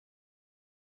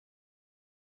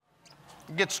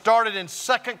Get started in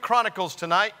 2 Chronicles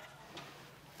tonight.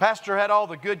 Pastor had all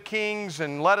the good kings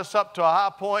and led us up to a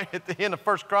high point at the end of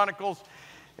 1 Chronicles.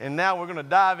 And now we're going to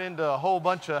dive into a whole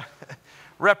bunch of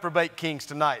reprobate kings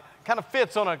tonight. Kind of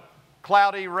fits on a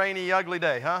cloudy, rainy, ugly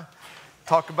day, huh?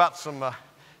 Talk about some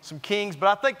kings. But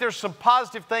I think there's some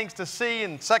positive things to see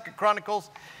in 2 Chronicles.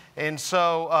 And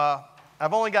so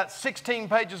I've only got 16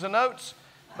 pages of notes,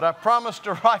 but I promise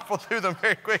to rifle through them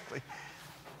very quickly.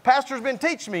 Pastor's been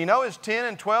teaching me, his 10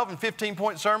 and 12 and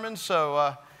 15-point sermons.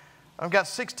 So I've got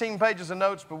 16 pages of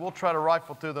notes, but we'll try to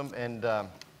rifle through them and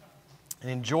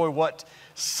enjoy what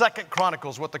 2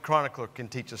 Chronicles, what the chronicler can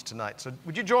teach us tonight. So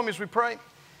would you join me as we pray?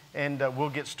 And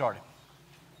we'll get started.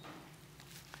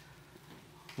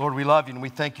 Lord, we love you and we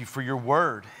thank you for your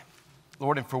word,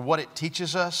 Lord, and for what it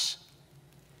teaches us.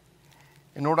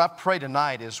 And Lord, I pray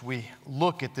tonight as we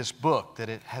look at this book that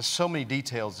it has so many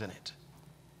details in it.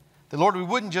 That, Lord, we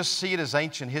wouldn't just see it as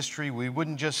ancient history. We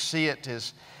wouldn't just see it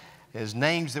as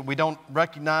names that we don't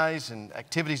recognize and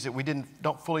activities that we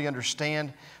don't fully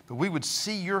understand. But we would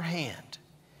see your hand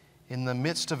in the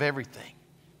midst of everything.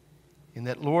 And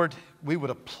that, Lord, we would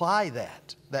apply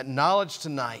that knowledge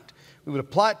tonight. We would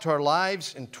apply it to our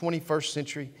lives in 21st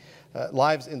century,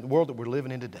 lives in the world that we're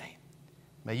living in today.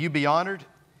 May you be honored.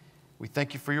 We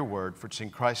thank you for your word. For it's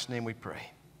in Christ's name we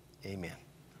pray. Amen.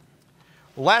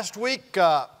 Well, last week,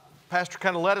 Pastor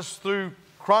kind of led us through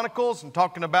Chronicles and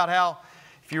talking about how,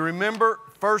 if you remember,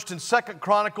 1st and 2nd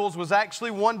Chronicles was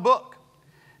actually one book.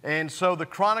 And so the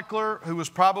chronicler, who was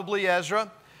probably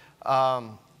Ezra,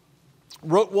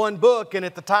 wrote one book, and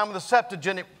at the time of the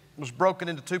Septuagint, it was broken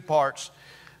into two parts.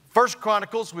 1st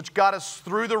Chronicles, which got us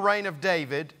through the reign of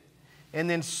David, and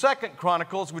then 2nd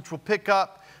Chronicles, which will pick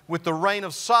up with the reign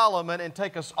of Solomon and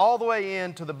take us all the way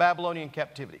into the Babylonian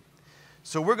captivity.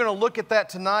 So we're going to look at that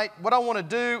tonight. What I want to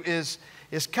do is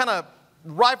kind of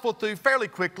rifle through fairly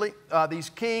quickly these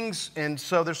kings, and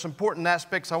so there's some important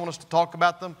aspects I want us to talk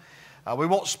about them. We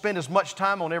won't spend as much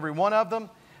time on every one of them,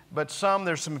 but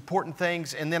there's some important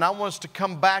things, and then I want us to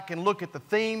come back and look at the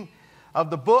theme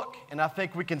of the book, and I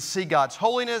think we can see God's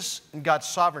holiness and God's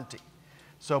sovereignty.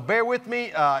 So bear with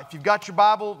me. If you've got your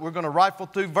Bible, we're going to rifle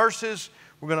through verses.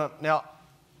 Now,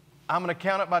 I'm going to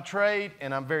count it by trade,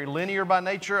 and I'm very linear by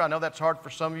nature. I know that's hard for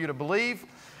some of you to believe,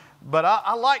 but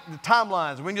I like the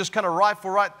timelines. We can just kind of rifle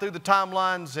right through the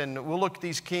timelines, and we'll look at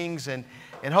these kings, and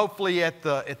hopefully at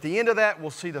the end of that, we'll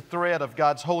see the thread of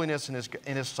God's holiness and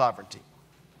His sovereignty.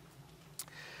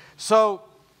 So,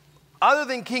 other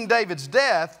than King David's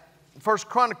death, 1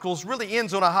 Chronicles really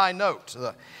ends on a high note.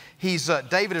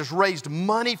 David has raised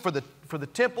money for the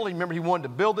temple. Remember, he wanted to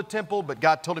build the temple, but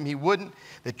God told him he wouldn't,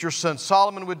 that your son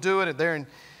Solomon would do it. And there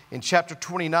in chapter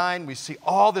 29, we see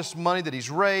all this money that he's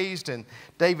raised and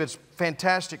David's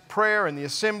fantastic prayer in the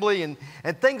assembly. And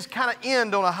things kind of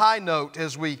end on a high note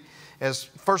as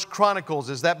 1 Chronicles,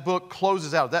 as that book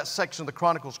closes out, that section of the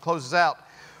Chronicles closes out.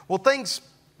 Well, things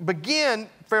begin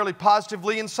fairly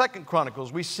positively in 2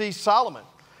 Chronicles. We see Solomon.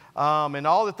 And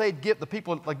all that they'd give, the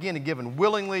people again had given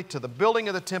willingly to the building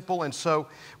of the temple. And so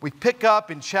we pick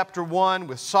up in chapter 1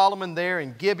 with Solomon there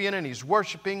in Gibeon, and he's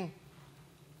worshiping.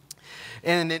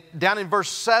 And down in verse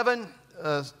 7,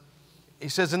 he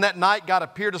says, "In that night God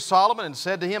appeared to Solomon and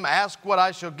said to him, 'Ask what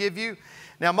I shall give you.'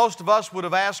 Now most of us would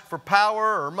have asked for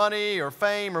power or money or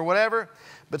fame or whatever.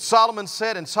 But Solomon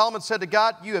said to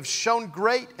God, 'You have shown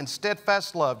great and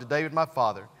steadfast love to David my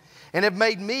father, and have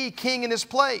made me king in his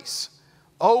place.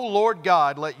 O Lord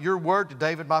God, let your word to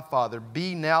David my father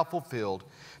be now fulfilled.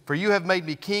 For you have made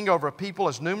me king over a people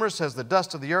as numerous as the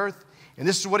dust of the earth.'" And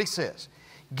this is what he says.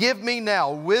 "Give me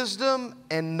now wisdom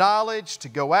and knowledge to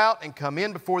go out and come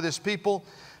in before this people.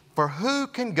 For who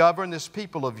can govern this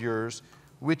people of yours,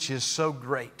 which is so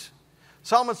great?"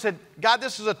 Solomon said, "God,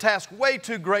 this is a task way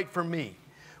too great for me.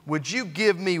 Would you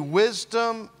give me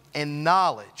wisdom and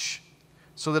knowledge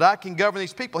so that I can govern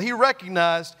these people?" He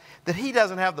recognized that he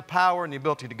doesn't have the power and the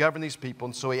ability to govern these people.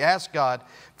 And so he asked God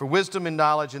for wisdom and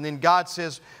knowledge. And then God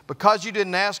says, "Because you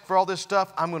didn't ask for all this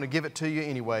stuff, I'm going to give it to you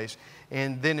anyways."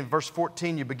 And then in verse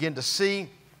 14, you begin to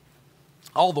see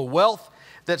all the wealth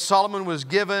that Solomon was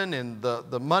given, and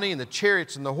the money and the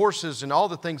chariots and the horses and all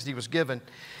the things that he was given.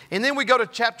 And then we go to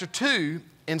chapter 2,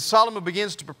 and Solomon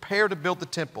begins to prepare to build the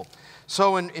temple.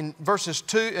 So in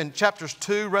chapters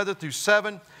 2 through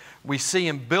 7, we see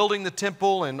him building the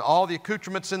temple and all the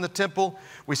accoutrements in the temple.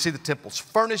 We see the temple's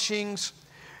furnishings.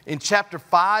 In chapter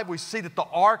 5, we see that the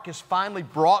ark is finally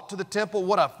brought to the temple.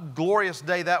 What a glorious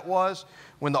day that was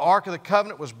when the Ark of the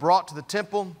Covenant was brought to the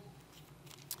temple.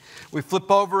 We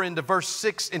flip over into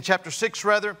chapter 6,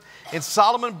 and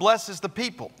Solomon blesses the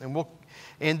people.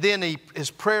 And then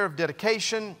his prayer of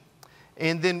dedication.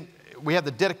 And then we have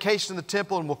the dedication of the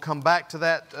temple, and we'll come back to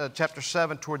that, chapter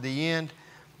 7, toward the end.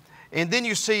 And then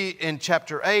you see in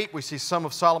chapter 8, we see some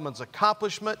of Solomon's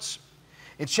accomplishments.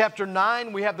 In chapter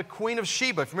 9, we have the Queen of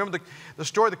Sheba. If you remember the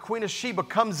story, the Queen of Sheba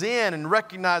comes in and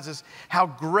recognizes how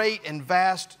great and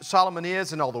vast Solomon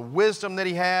is and all the wisdom that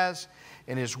he has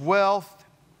and his wealth.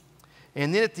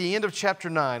 And then at the end of chapter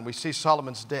 9, we see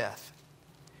Solomon's death.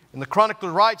 And the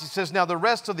chronicler writes, he says, "Now the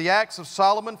rest of the acts of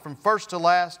Solomon from first to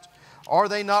last, are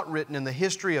they not written in the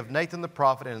history of Nathan the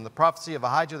prophet and in the prophecy of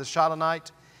Ahijah the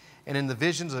Shilonite and in the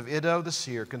visions of Iddo the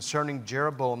seer concerning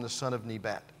Jeroboam the son of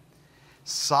Nebat?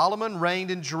 Solomon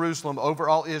reigned in Jerusalem over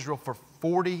all Israel for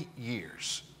 40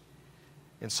 years.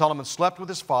 And Solomon slept with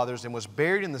his fathers and was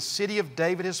buried in the city of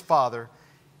David his father,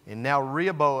 and now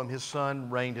Rehoboam his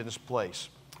son reigned in his place."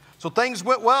 So things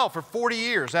went well for 40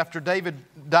 years after David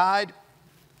died,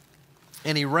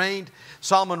 and he reigned.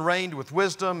 Solomon reigned with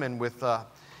wisdom and with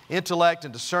intellect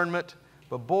and discernment.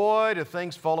 But boy, do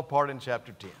things fall apart in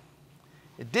chapter 10.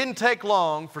 It didn't take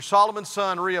long for Solomon's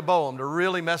son Rehoboam to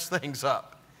really mess things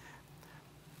up.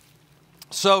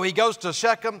 So he goes to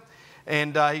Shechem,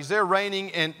 and he's there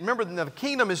reigning. And remember, the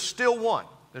kingdom is still one.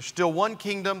 There's still one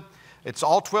kingdom. It's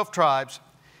all 12 tribes.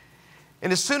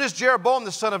 And as soon as Jeroboam,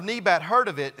 the son of Nebat, heard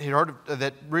of it, he heard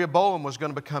that Rehoboam was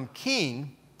going to become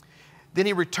king, then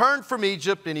he returned from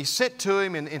Egypt, and he sent to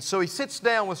him. And so he sits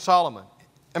down with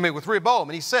with Rehoboam,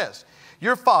 and he says,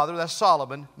 "Your father," that's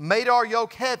Solomon, "made our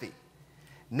yoke heavy.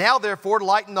 Now, therefore,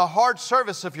 lighten the hard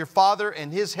service of your father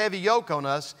and his heavy yoke on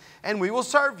us, and we will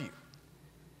serve you."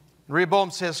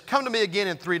 Rehoboam says, "Come to me again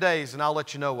in 3 days, and I'll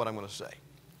let you know what I'm going to say."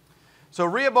 So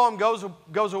Rehoboam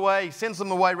goes away, he sends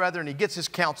them away rather, and he gets his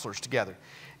counselors together.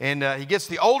 And he gets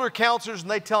the older counselors, and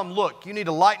they tell him, "Look, you need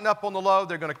to lighten up on the load.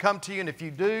 They're going to come to you, and if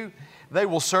you do, they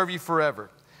will serve you forever."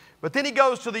 But then he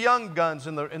goes to the young guns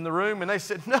in the room, and they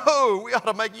said, "No,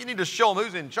 you need to show them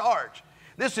who's in charge.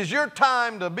 This is your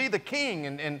time to be the king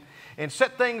and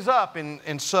set things up."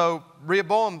 And so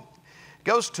Rehoboam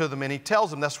goes to them, and he tells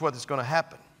them that's what is going to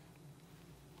happen.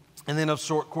 And then, of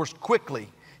course, quickly,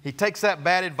 he takes that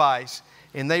bad advice,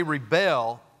 and they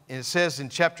rebel. And it says in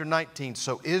chapter 19,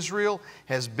 "So Israel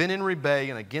has been in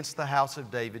rebellion against the house of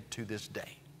David to this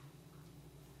day."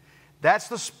 That's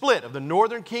the split of the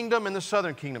northern kingdom and the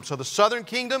southern kingdom. So the southern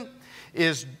kingdom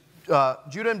is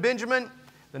Judah and Benjamin.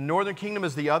 The northern kingdom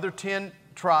is the other 10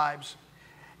 tribes.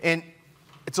 And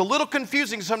it's a little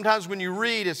confusing sometimes when you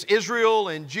read it's Israel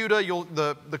and Judah.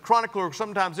 The chronicler will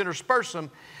sometimes intersperse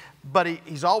them. But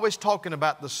he's always talking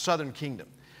about the southern kingdom.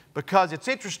 Because it's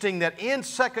interesting that in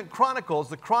 2 Chronicles,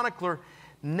 the chronicler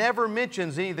never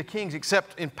mentions any of the kings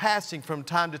except in passing from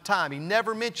time to time. He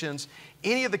never mentions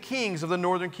any of the kings of the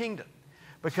northern kingdom.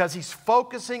 Because he's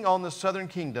focusing on the southern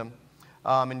kingdom.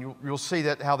 And you'll see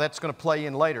how that's going to play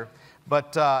in later.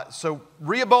 But so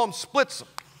Rehoboam splits them.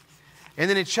 And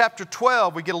then in chapter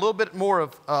 12, we get a little bit more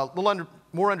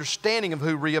more understanding of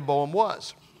who Rehoboam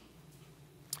was.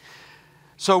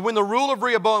 So when the rule of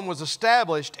Rehoboam was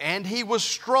established and he was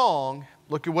strong,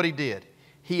 look at what he did.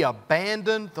 He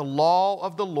abandoned the law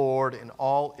of the Lord and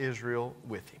all Israel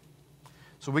with him.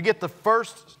 So we get the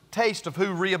first taste of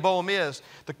who Rehoboam is.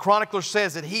 The chronicler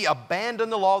says that he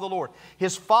abandoned the law of the Lord.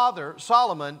 His father,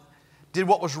 Solomon, did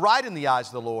what was right in the eyes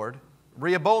of the Lord.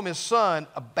 Rehoboam, his son,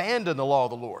 abandoned the law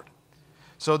of the Lord.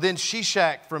 So then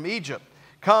Shishak from Egypt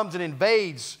comes and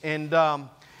invades, and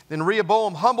then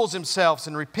Rehoboam humbles himself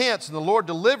and repents, and the Lord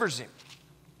delivers him.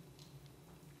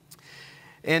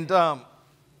 And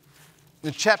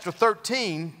in chapter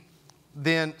 13,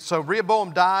 so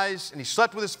Rehoboam dies, and he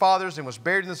slept with his fathers and was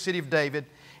buried in the city of David.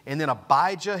 And then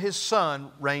Abijah, his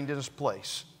son, reigned in his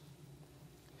place.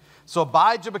 So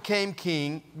Abijah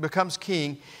becomes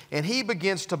king, and he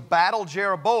begins to battle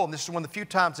Jeroboam. This is one of the few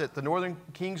times that the northern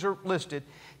kings are listed.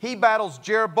 He battles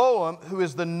Jeroboam, who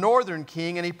is the northern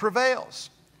king, and he prevails.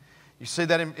 You see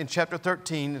that in chapter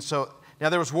 13. And so now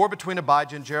there was war between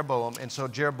Abijah and Jeroboam, and so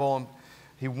Jeroboam,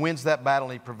 he wins that battle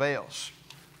and he prevails.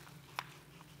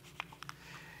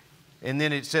 And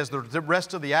then it says the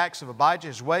rest of the acts of Abijah,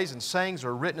 his ways and sayings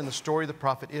are written in the story of the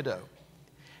prophet Iddo.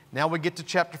 Now we get to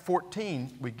chapter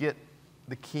 14, we get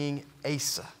the king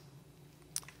Asa.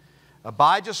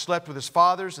 Abijah slept with his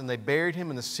fathers, and they buried him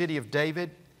in the city of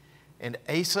David. And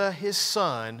Asa, his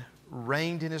son,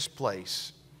 reigned in his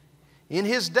place. In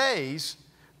his days,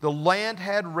 the land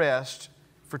had rest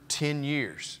for 10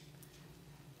 years.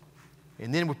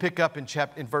 And then we pick up in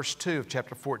verse 2 of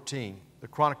chapter 14. The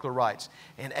chronicler writes,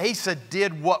 "And Asa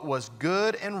did what was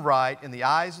good and right in the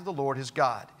eyes of the Lord his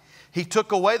God. He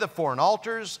took away the foreign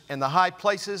altars and the high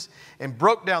places and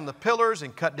broke down the pillars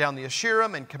and cut down the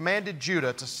Asherim and commanded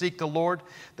Judah to seek the Lord,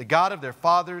 the God of their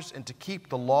fathers, and to keep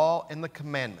the law and the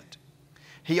commandment.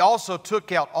 He also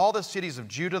took out all the cities of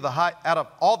Judah, the high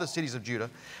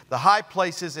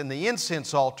places and the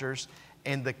incense altars,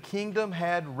 and the kingdom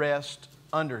had rest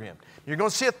under him. You're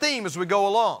going to see a theme as we go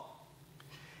along.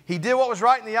 He did what was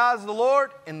right in the eyes of the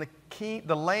Lord, and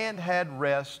the land had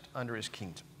rest under his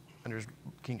kingdom, under his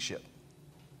kingship.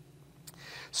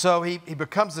 So he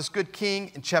becomes this good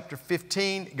king in chapter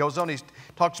 15. He goes on, he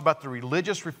talks about the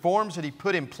religious reforms that he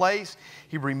put in place.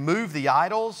 He removed the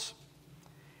idols.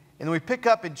 And then we pick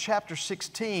up in chapter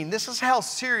 16. This is how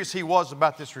serious he was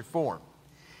about this reform.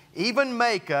 Even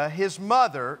Maacah, his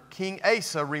mother, King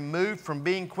Asa, removed from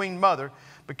being queen mother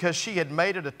because she had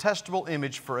made a detestable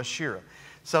image for Asherah.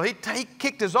 So he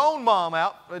kicked his own mom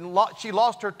out, and she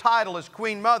lost her title as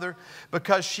queen mother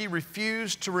because she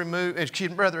refused to remove, and she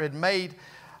rather had made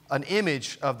an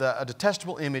image of a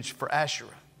detestable image for Asherah.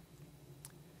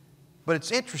 But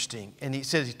it's interesting, and he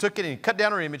says he took it and he cut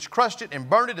down her image, crushed it, and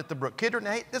burned it at the brook Kidron.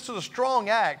 Now, this was a strong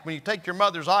act when you take your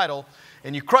mother's idol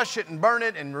and you crush it and burn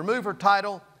it and remove her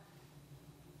title.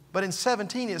 But in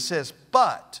 17 it says,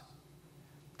 but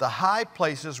the high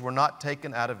places were not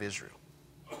taken out of Israel.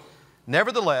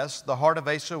 Nevertheless, the heart of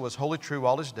Asa was wholly true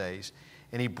all his days,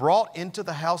 and he brought into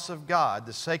the house of God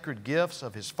the sacred gifts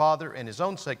of his father and his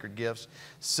own sacred gifts,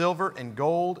 silver and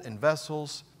gold and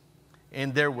vessels,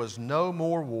 and there was no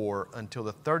more war until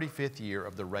the 35th year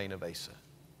of the reign of Asa.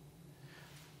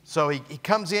 So he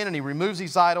comes in and he removes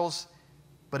these idols,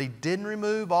 but he didn't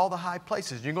remove all the high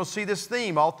places. You're going to see this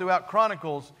theme all throughout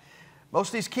Chronicles. Most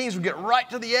of these kings would get right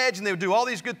to the edge and they would do all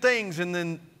these good things, and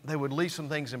then they would leave some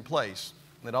things in place.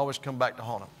 They'd always come back to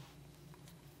haunt them.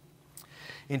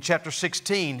 In chapter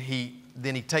 16, he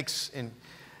entreats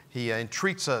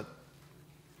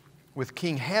with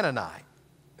King Hanani,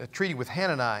 a treaty with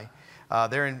Hanani,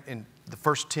 there in the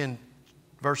first 10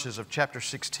 verses of chapter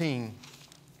 16.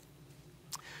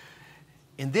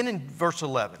 And then in verse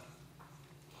 11,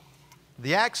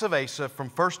 the acts of Asa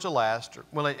from first to last,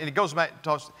 and it goes back,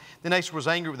 then Asa was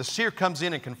angry. The seer comes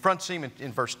in and confronts him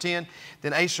in verse 10.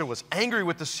 Then Asa was angry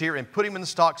with the seer and put him in the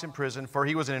stocks in prison, for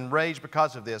he was enraged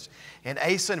because of this. And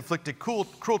Asa inflicted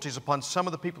cruelties upon some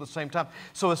of the people at the same time.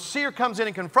 So a seer comes in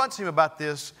and confronts him about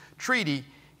this treaty,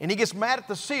 and he gets mad at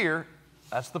the seer.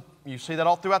 You see that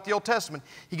all throughout the Old Testament.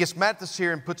 He gets mad at the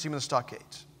seer and puts him in the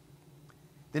stockades.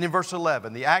 Then in verse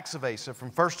 11, the acts of Asa from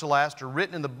first to last are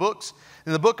written in the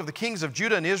book of the kings of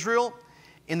Judah and Israel.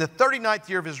 In the 39th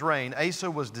year of his reign, Asa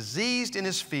was diseased in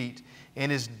his feet, and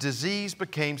his disease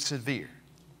became severe.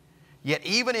 Yet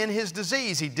even in his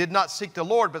disease, he did not seek the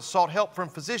Lord, but sought help from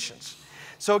physicians.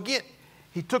 So again,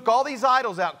 he took all these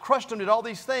idols out, crushed them, did all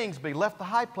these things, but he left the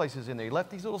high places in there. He left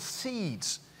these little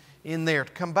seeds in there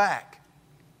to come back.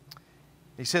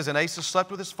 He says, and Asa slept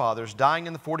with his fathers, dying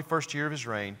in the 41st year of his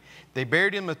reign. They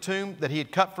buried him in the tomb that he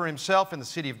had cut for himself in the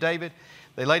city of David.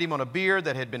 They laid him on a bier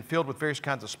that had been filled with various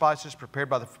kinds of spices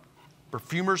prepared by the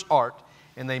perfumer's art,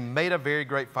 and they made a very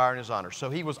great fire in his honor.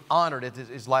 So he was honored at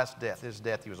his last death. His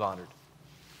death, he was honored.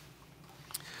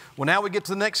 Well, now we get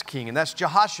to the next king, and that's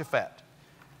Jehoshaphat.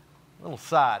 A little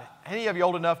side. Any of you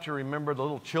old enough to remember the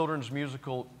little children's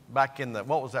musical back in the,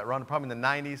 what was that run? Probably in the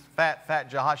 90s,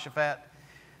 Fat Jehoshaphat.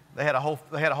 They had a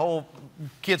whole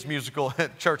kids musical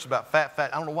at church about Fat. I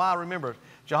don't know why I remember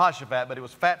Jehoshaphat, but it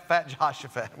was Fat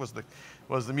Jehoshaphat was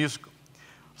the musical.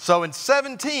 So in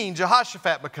 17,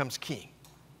 Jehoshaphat becomes king.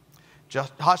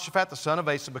 Jehoshaphat, the son of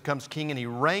Asa, becomes king, and he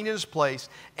reigned in his place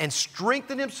and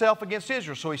strengthened himself against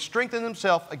Israel. So he strengthened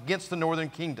himself against the northern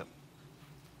kingdom.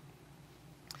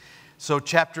 So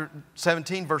chapter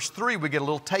 17, verse 3, we get a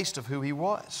little taste of who he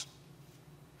was.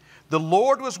 The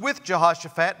Lord was with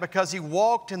Jehoshaphat because he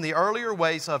walked in the earlier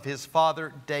ways of his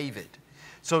father David.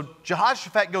 So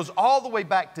Jehoshaphat goes all the way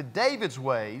back to David's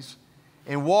ways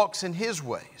and walks in his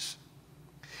ways.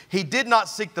 He did not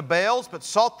seek the Baals, but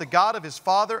sought the God of his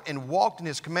father and walked in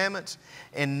his commandments,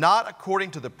 and not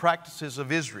according to the practices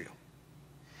of Israel.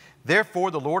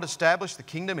 Therefore the Lord established the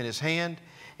kingdom in his hand,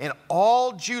 and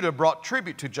all Judah brought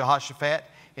tribute to Jehoshaphat,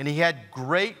 and he had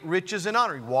great riches and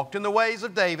honor. He walked in the ways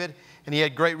of David, and he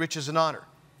had great riches and honor.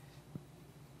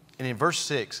 And in verse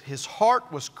 6, his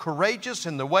heart was courageous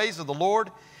in the ways of the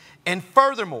Lord, and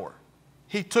furthermore,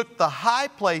 he took the high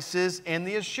places and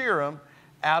the Asherim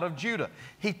out of Judah.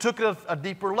 He took it a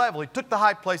deeper level. He took the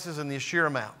high places and the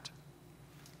Asherim out.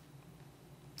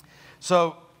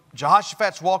 So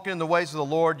Jehoshaphat's walking in the ways of the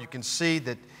Lord. You can see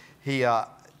that he,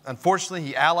 unfortunately,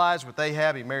 he allies with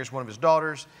Ahab. He marries one of his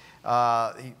daughters.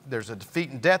 There's a defeat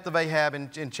and death of Ahab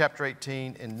in chapter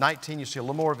 18. In 19, you see a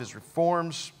little more of his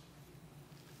reforms.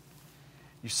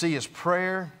 You see his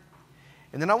prayer.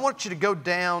 And then I want you to go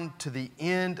down to the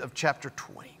end of chapter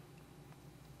 20.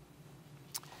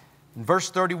 In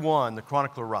verse 31, the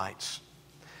chronicler writes,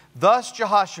 "Thus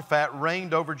Jehoshaphat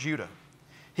reigned over Judah.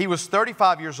 He was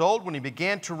 35 years old when he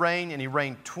began to reign, and he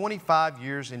reigned 25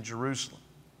 years in Jerusalem.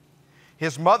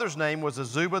 His mother's name was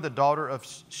Azubah, the daughter of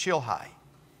Shilhi.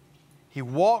 He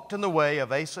walked in the way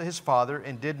of Asa his father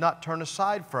and did not turn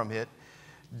aside from it,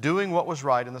 doing what was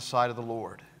right in the sight of the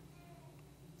Lord.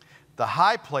 The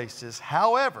high places,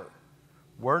 however,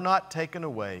 were not taken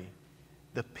away.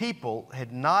 The people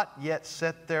had not yet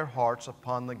set their hearts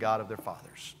upon the God of their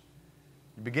fathers."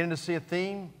 You're beginning to see a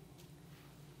theme?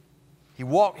 He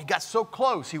got so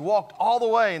close. He walked all the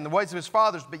way in the ways of his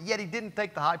fathers, but yet he didn't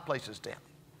take the high places down.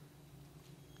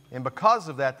 And because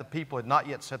of that, the people had not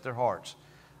yet set their hearts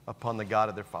upon the God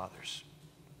of their fathers.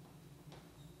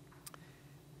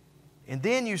 And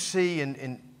then you see,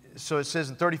 so it says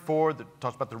in 34, that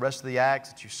talks about the rest of the acts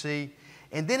that you see.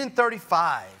 And then in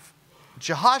 35,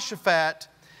 Jehoshaphat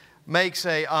makes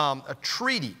a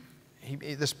treaty,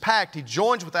 this pact. He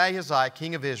joins with Ahaziah,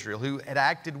 king of Israel, who had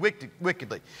acted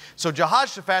wickedly. So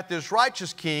Jehoshaphat, this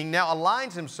righteous king, now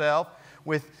aligns himself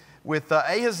with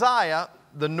Ahaziah,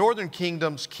 the northern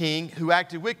kingdom's king, who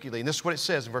acted wickedly. And this is what it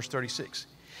says in verse 36.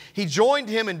 "He joined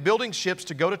him in building ships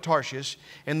to go to Tarshish,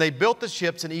 and they built the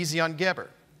ships in Ezion-Geber.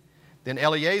 Then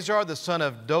Eleazar, the son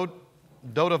of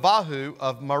Dodavahu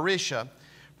of Marisha,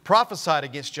 prophesied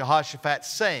against Jehoshaphat,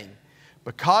 saying,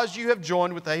 'Because you have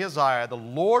joined with Ahaziah, the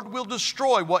Lord will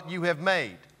destroy what you have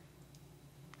made.'"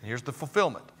 And here's the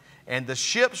fulfillment. "And the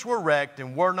ships were wrecked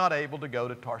and were not able to go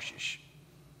to Tarshish."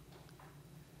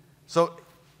 So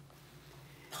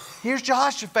here's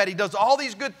Jehoshaphat. He does all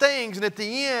these good things, and at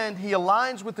the end, he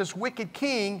aligns with this wicked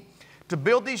king to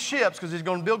build these ships because he's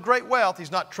going to build great wealth.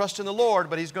 He's not trusting the Lord,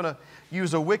 but he's going to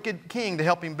use a wicked king to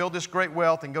help him build this great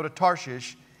wealth and go to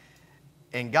Tarshish.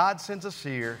 And God sends a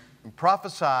seer and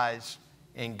prophesies,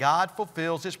 and God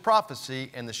fulfills his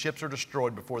prophecy, and the ships are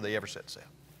destroyed before they ever set sail.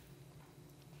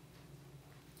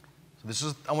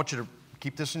 So I want you to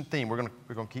keep this in theme. We're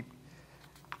going to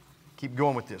keep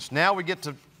going with this. Now we get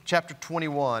to chapter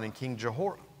 21 in King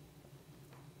Jehoram.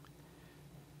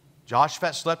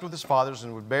 Jehoshaphat slept with his fathers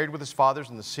and was buried with his fathers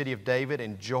in the city of David,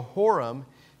 and Jehoram,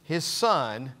 his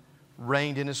son,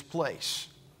 reigned in his place.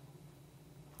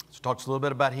 So it talks a little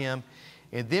bit about him.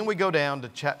 And then we go down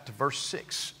to verse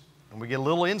 6, and we get a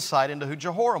little insight into who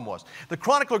Jehoram was. The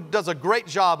chronicler does a great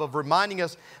job of reminding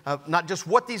us of not just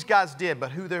what these guys did,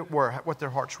 but who they were, what their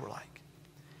hearts were like.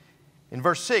 In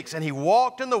verse 6, "And he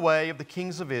walked in the way of the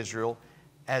kings of Israel,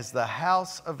 as the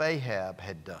house of Ahab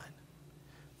had done.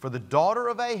 For the daughter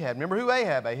of Ahab," remember who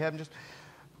Ahab?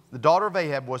 The daughter of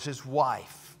Ahab was his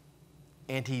wife.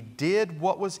 "And he did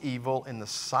what was evil in the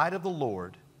sight of the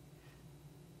Lord."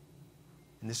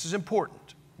 And this is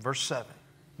important. Verse 7.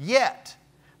 "Yet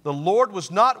the Lord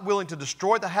was not willing to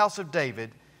destroy the house of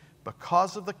David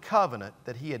because of the covenant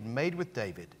that he had made with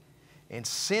David, and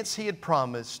since he had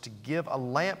promised to give a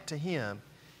lamp to him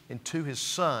and to his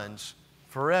sons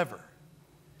forever."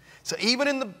 So even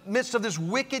in the midst of this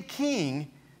wicked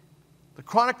king, the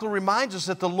chronicler reminds us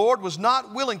that the Lord was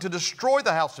not willing to destroy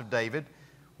the house of David.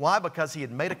 Why? Because he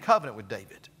had made a covenant with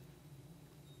David.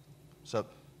 So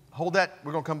hold that.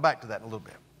 We're going to come back to that in a little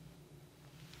bit.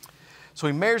 So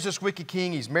he marries this wicked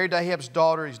king. He's married to Ahab's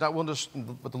daughter. He's not willing to,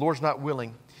 but the Lord's not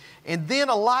willing. And then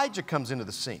Elijah comes into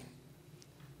the scene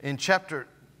in chapter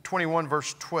 21,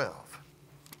 verse 12.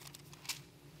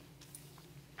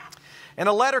 "And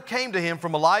a letter came to him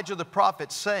from Elijah the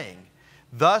prophet, saying,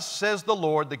 'Thus says the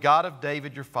Lord, the God of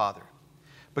David your father,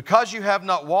 because you have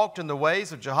not walked in the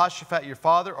ways of Jehoshaphat your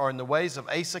father, or in the ways of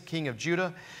Asa king of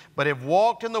Judah, but have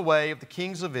walked in the way of the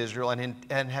kings of Israel,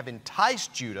 and have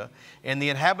enticed Judah and the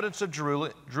inhabitants of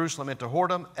Jerusalem into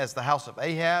whoredom as the house of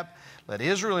Ahab, led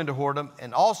Israel into whoredom,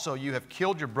 and also you have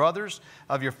killed your brothers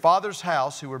of your father's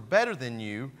house who were better than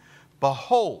you,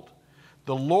 behold,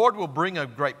 the Lord will bring a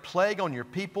great plague on your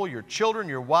people, your children,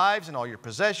 your wives, and all your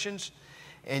possessions,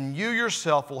 and you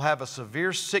yourself will have a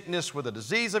severe sickness with a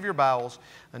disease of your bowels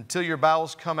until your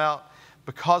bowels come out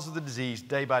because of the disease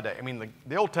day by day." I mean,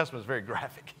 the Old Testament is very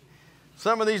graphic.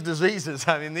 Some of these diseases,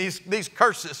 these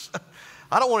curses,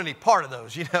 I don't want any part of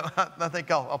those. I think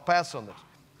I'll pass on this.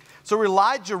 So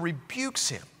Elijah rebukes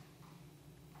him.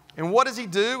 And what does he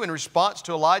do in response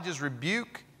to Elijah's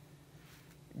rebuke?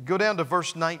 Go down to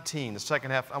verse 19, the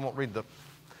second half. I won't read the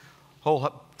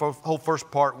whole first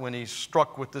part when he's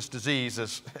struck with this disease,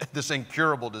 this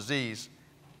incurable disease.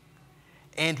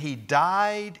 and he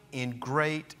died in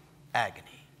great agony.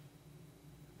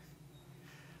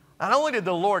 Not only did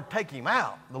the Lord take him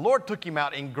out, the Lord took him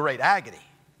out in great agony.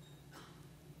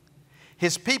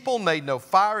 His people made no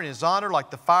fire in his honor like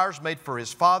the fires made for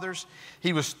his fathers.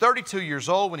 He was 32 years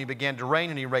old when he began to reign,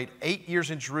 and he reigned 8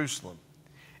 years in Jerusalem.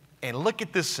 And look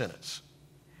at this sentence.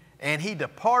 And he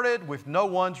departed with no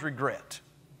one's regret.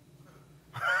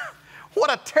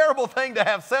 What a terrible thing to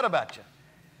have said about you.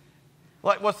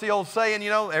 Like, what's the old saying, you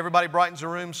know, everybody brightens a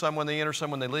room, some when they enter,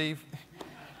 some when they leave.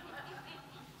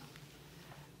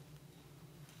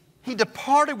 He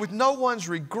departed with no one's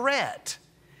regret.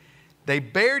 They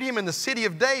buried him in the city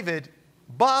of David,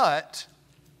 but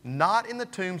not in the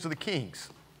tombs of the kings.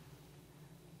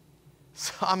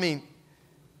 So, I mean,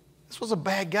 this was a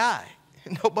bad guy.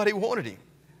 Nobody wanted him.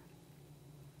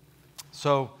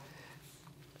 So,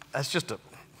 that's just a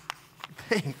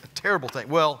thing, a terrible thing.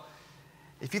 Well,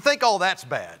 if you think all that's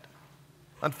bad,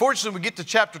 unfortunately we get to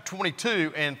chapter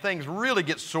 22 and things really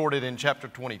get sorted in chapter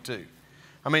 22.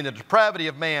 I mean, the depravity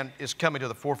of man is coming to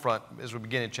the forefront as we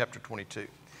begin in chapter 22.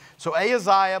 So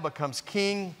Ahaziah becomes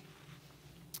king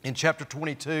in chapter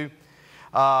 22.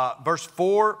 Verse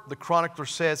 4, the chronicler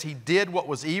says, he did what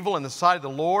was evil in the sight of the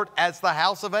Lord as the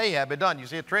house of Ahab had done. You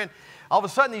see a trend? All of a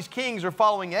sudden, these kings are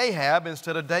following Ahab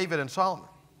instead of David and Solomon.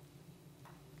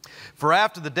 For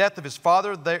after the death of his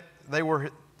father, they were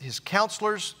his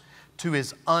counselors to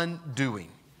his undoing.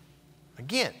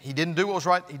 Again, he didn't do what was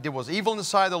right. He did what was evil in the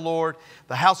sight of the Lord.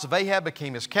 The house of Ahab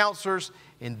became his counselors,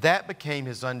 and that became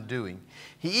his undoing.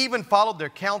 He even followed their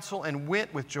counsel and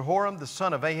went with Jehoram, the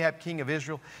son of Ahab, king of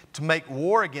Israel, to make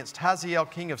war against Hazael,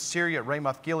 king of Syria at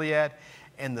Ramoth Gilead.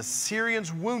 And the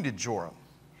Syrians wounded Joram,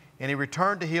 and he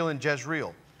returned to heal in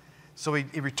Jezreel. So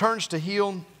he returns to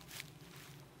heal.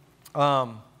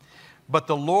 But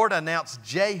the Lord announced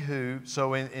Jehu,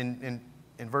 so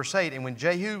in verse 8, and when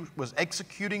Jehu was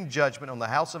executing judgment on the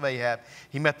house of Ahab,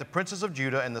 he met the princes of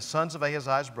Judah and the sons of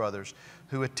Ahaziah's brothers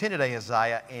who attended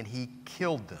Ahaziah, and he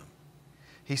killed them.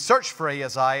 He searched for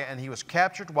Ahaziah, and he was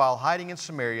captured while hiding in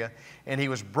Samaria, and he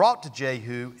was brought to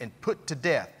Jehu and put to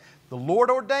death. The Lord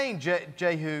ordained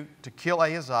Jehu to kill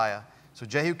Ahaziah, so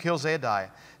Jehu kills Ahaziah.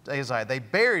 They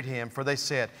buried him, for they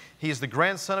said, he is the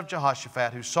grandson of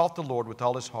Jehoshaphat, who sought the Lord with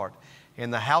all his heart. In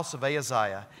the house of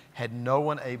Ahaziah had no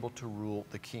one able to rule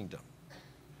the kingdom.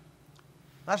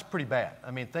 That's pretty bad.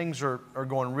 I mean, things are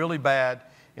going really bad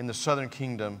in the southern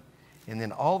kingdom. And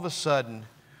then all of a sudden,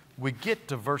 we get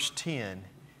to verse 10,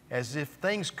 as if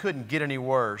things couldn't get any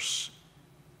worse.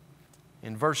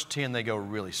 In verse 10, they go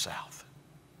really south.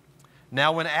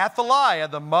 Now, when Athaliah,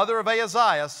 the mother of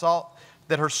Ahaziah, saw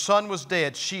that her son was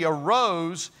dead, she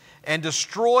arose and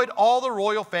destroyed all the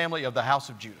royal family of the house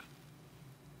of Judah.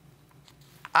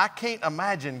 I can't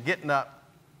imagine getting up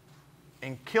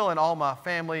and killing all my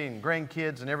family and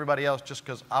grandkids and everybody else just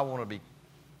because I want to be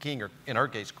king, or in her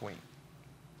case, queen.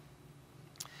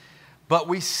 But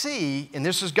we see, and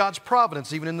this is God's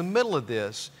providence even in the middle of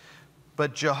this,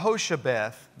 but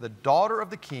Jehoshabeth, the daughter of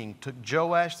the king, took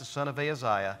Joash, the son of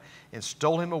Ahaziah, and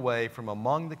stole him away from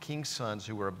among the king's sons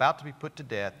who were about to be put to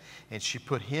death, and she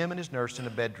put him and his nurse in a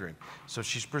bedroom. So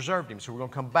she's preserved him. So we're going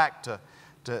to come back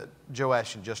to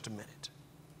Joash in just a minute.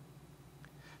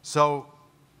 So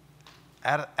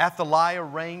Athaliah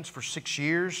reigns for 6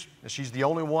 years. And she's the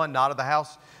only one not of the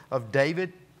house of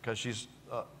David, because she's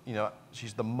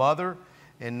the mother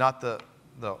and not the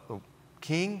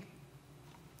king.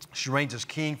 She reigns as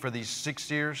king for these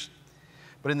 6 years.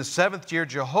 But in the 7th year,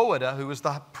 Jehoiada, who was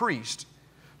the priest,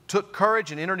 took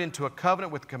courage and entered into a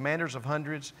covenant with the commanders of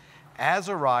hundreds,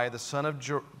 Azariah, the son of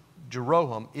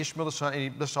Jeroham, Ishmael the son, and he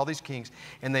lists all these kings.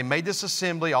 And they made this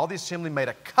assembly, all the assembly made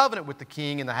a covenant with the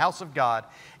king in the house of God.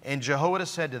 And Jehoiada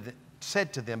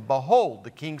said to them, behold,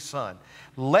 the king's son,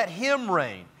 let him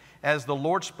reign, as the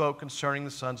Lord spoke concerning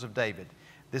the sons of David.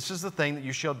 This is the thing that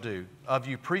you shall do of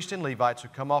you priests and Levites who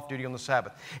come off duty on the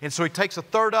Sabbath. And so he takes a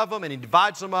third of them and he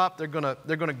divides them up. They're going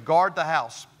to guard the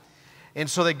house. And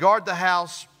so they guard the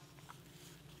house.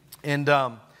 And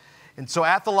so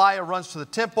Athaliah runs to the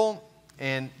temple.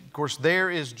 And of course, there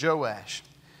is Joash.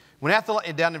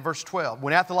 Down in verse 12,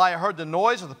 when Athaliah heard the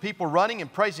noise of the people running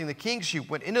and praising the king, she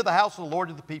went into the house of the Lord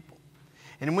to the people.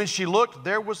 And when she looked,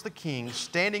 there was the king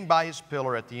standing by his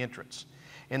pillar at the entrance,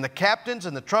 and the captains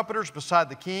and the trumpeters beside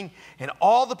the king, and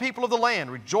all the people of the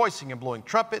land rejoicing and blowing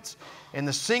trumpets, and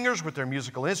the singers with their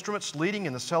musical instruments leading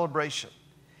in the celebration.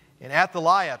 And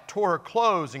Athaliah tore her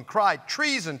clothes and cried,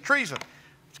 treason, treason.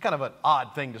 It's kind of an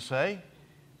odd thing to say.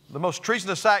 The most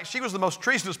treasonous act, she was the most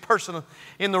treasonous person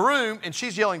in the room, and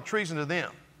she's yelling treason to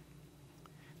them.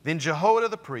 Then Jehoiada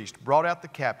the priest brought out the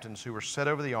captains who were set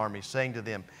over the army, saying to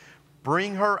them,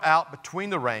 Bring her out between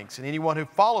the ranks, and anyone who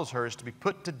follows her is to be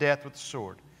put to death with the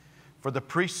sword. For the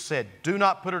priest said, do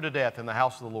not put her to death in the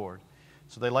house of the Lord.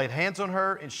 So they laid hands on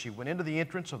her, and she went into the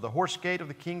entrance of the horse gate of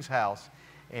the king's house,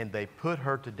 and they put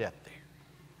her to death there.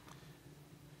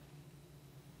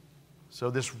 So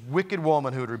this wicked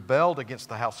woman who had rebelled against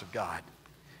the house of God,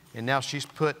 and now she's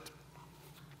put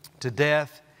to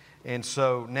death. And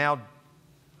so now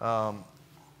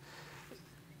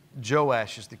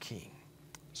Joash is the king.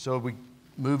 So we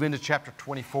move into chapter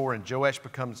 24, and Joash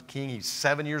becomes king. He's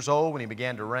 7 years old when he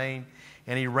began to reign,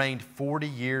 and he reigned 40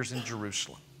 years in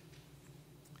Jerusalem.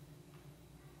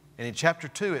 And in chapter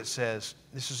 2 it says,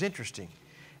 this is interesting,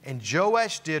 and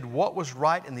Joash did what was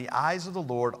right in the eyes of the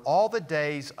Lord all the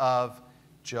days of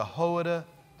Jehoiada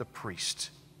the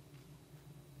priest.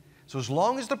 So as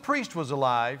long as the priest was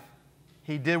alive,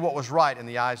 he did what was right in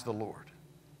the eyes of the Lord.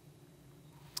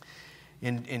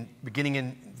 Beginning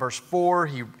in verse 4,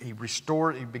 he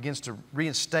begins to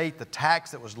reinstate the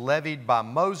tax that was levied by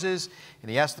Moses, and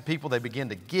he asked the people, they begin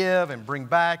to give and bring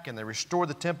back, and they restore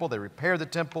the temple, they repair the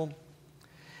temple.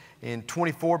 In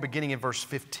 24, beginning in verse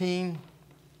 15,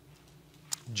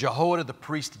 Jehoiada the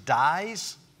priest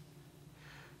dies,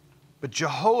 but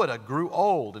Jehoiada grew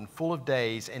old and full of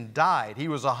days and died. He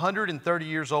was 130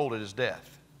 years old at his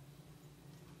death.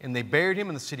 And they buried him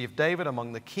in the city of David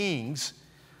among the kings,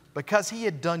 because he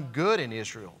had done good in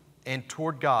Israel and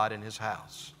toward God in his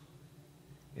house.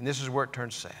 And this is where it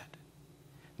turns sad.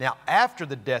 Now, after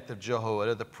the death of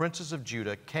Jehoiada, the princes of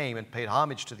Judah came and paid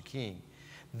homage to the king.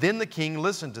 Then the king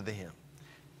listened to them.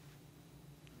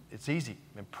 It's easy,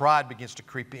 and pride begins to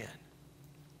creep in.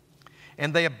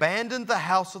 And they abandoned the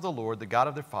house of the Lord, the God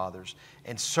of their fathers,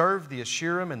 and served the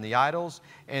Asherim and the idols.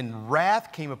 And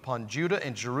wrath came upon Judah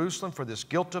and Jerusalem for this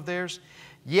guilt of theirs.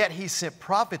 Yet he sent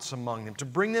prophets among them to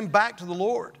bring them back to the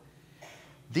Lord.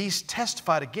 These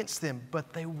testified against them,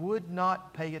 but they would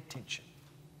not pay attention.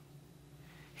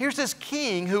 Here's this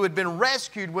king who had been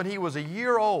rescued when he was a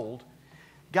year old.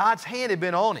 God's hand had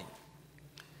been on him.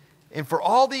 And for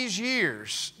all these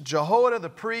years, Jehoiada the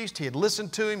priest, he had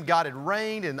listened to him, God had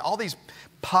reigned, and all these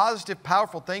positive,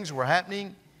 powerful things were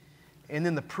happening. And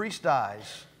then the priest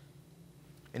dies,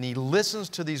 and he listens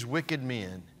to these wicked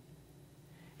men.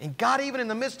 And God, even in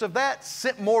the midst of that,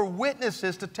 sent more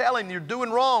witnesses to tell him, you're doing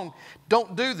wrong.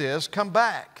 Don't do this. Come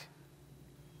back.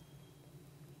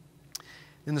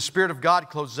 Then the Spirit of God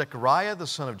clothed Zechariah, the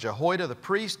son of Jehoiada, the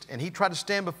priest, and he tried to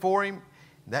stand before him.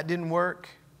 That didn't work,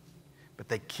 but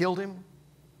they killed him.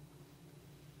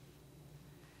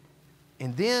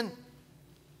 And then,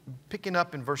 picking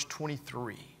up in verse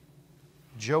 23,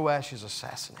 Joash is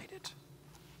assassinated.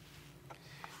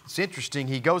 It's interesting.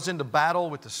 He goes into battle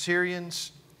with the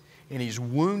Syrians, and he's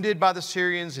wounded by the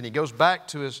Syrians, and he goes back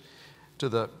to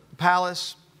the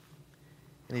palace,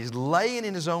 and he's laying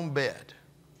in his own bed.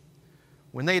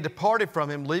 When they had departed from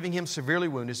him, leaving him severely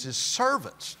wounded, his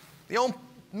servants, the own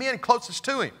men closest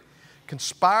to him,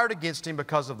 conspired against him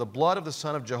because of the blood of the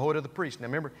son of Jehoiada the priest. Now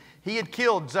remember, he had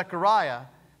killed Zechariah,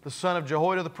 the son of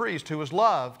Jehoiada the priest, who was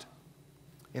loved.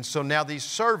 And so now these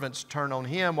servants turn on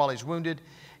him while he's wounded,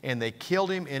 and they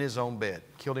killed him in his own bed,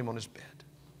 killed him on his bed.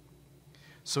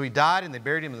 So he died, and they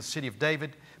buried him in the city of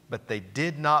David, but they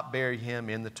did not bury him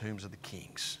in the tombs of the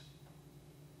kings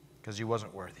because he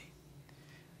wasn't worthy.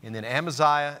 And then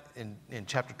Amaziah, in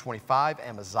chapter 25,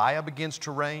 Amaziah begins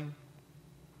to reign.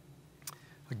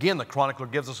 Again, the chronicler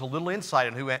gives us a little insight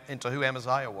into who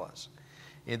Amaziah was.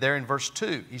 And there in verse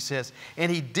 2, he says,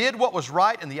 and he did what was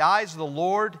right in the eyes of the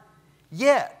Lord,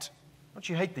 yet, don't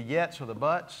you hate the yets or the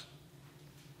buts?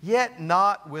 Yet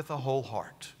not with a whole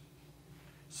heart.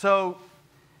 So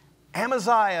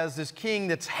Amaziah is this king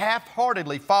that's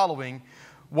half-heartedly following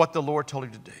what the Lord told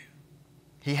him to do.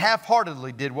 He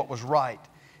half-heartedly did what was right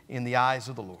in the eyes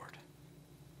of the Lord.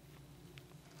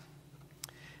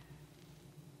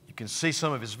 You can see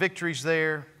some of his victories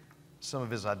there, some of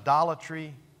his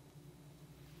idolatry.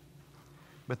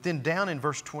 But then down in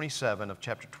verse 27 of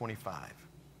chapter 25,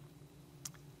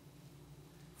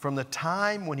 from the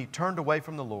time when he turned away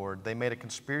from the Lord, they made a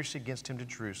conspiracy against him to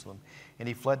Jerusalem, and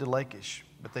he fled to Lachish.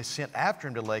 But they sent after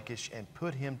him to Lachish and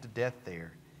put him to death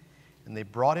there. And they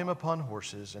brought him upon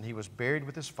horses, and he was buried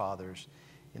with his fathers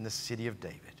in the city of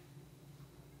David.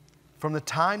 From the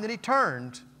time that he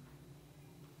turned,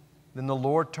 then the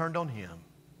Lord turned on him,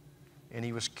 and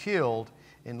he was killed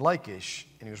in Lachish,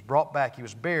 and he was brought back. He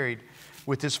was buried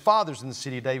with his fathers in the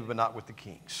city of David, but not with the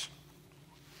kings.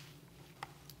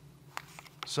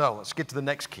 So let's get to the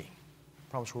next king.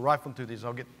 I promise we're rifling through these.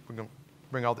 We're going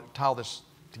to tie all this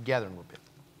together in a little bit.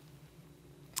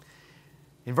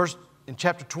 In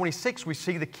chapter 26, we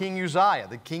see the King Uzziah.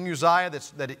 The King Uzziah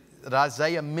that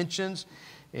Isaiah mentions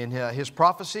in his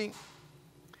prophecy.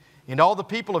 And all the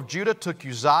people of Judah took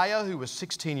Uzziah, who was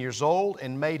 16 years old,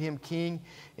 and made him king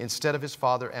instead of his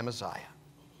father Amaziah.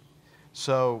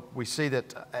 So we see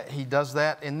that he does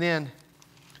that. And then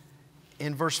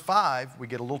in verse 5, we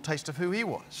get a little taste of who he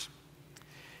was.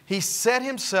 He set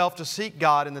himself to seek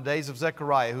God in the days of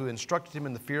Zechariah, who instructed him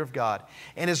in the fear of God.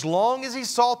 And as long as he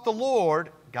sought the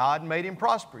Lord, God made him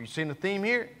prosper. You see the theme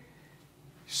here?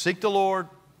 Seek the Lord,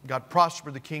 God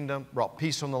prospered the kingdom, brought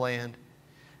peace on the land.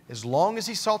 As long as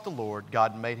he sought the Lord,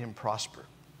 God made him prosper.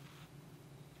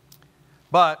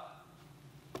 But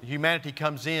humanity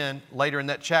comes in later in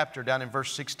that chapter, down in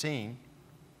verse 16.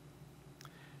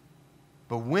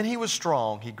 But when he was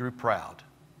strong, he grew proud,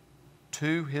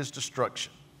 to his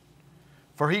destruction.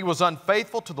 For he was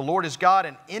unfaithful to the Lord his God,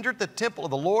 and entered the temple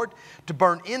of the Lord to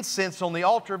burn incense on the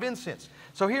altar of incense.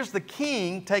 So here's the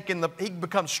king he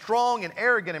becomes strong and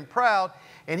arrogant and proud,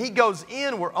 and he goes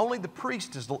in where only the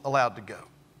priest is allowed to go,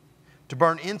 to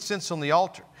burn incense on the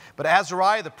altar. But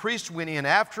Azariah the priest went in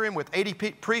after him with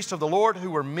 80 priests of the Lord who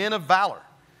were men of valor.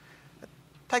 It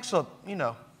takes a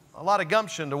lot of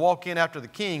gumption to walk in after the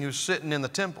king who's sitting in the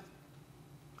temple.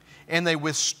 And they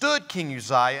withstood King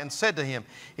Uzziah and said to him,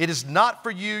 "It is not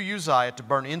for you, Uzziah, to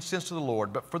burn incense to the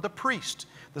Lord, but for the priests,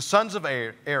 the sons of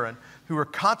Aaron, who are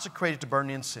consecrated to burn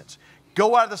incense.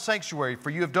 Go out of the sanctuary, for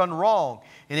you have done wrong,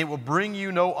 and it will bring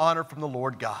you no honor from the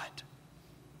Lord God."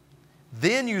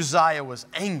 Then Uzziah was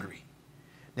angry.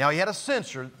 Now he had a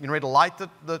censer, ready to light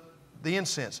the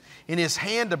incense, in his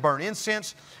hand to burn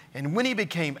incense. And when he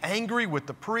became angry with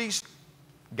the priest,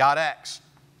 God acts.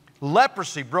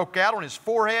 Leprosy broke out on his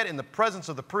forehead in the presence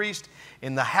of the priest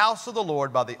in the house of the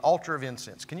Lord by the altar of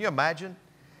incense. Can you imagine?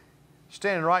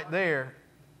 Standing right there,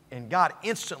 and God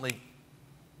instantly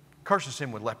curses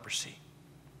him with leprosy.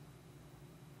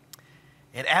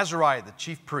 And Azariah, the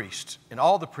chief priest, and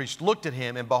all the priests looked at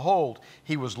him, and behold,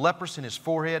 he was leprous in his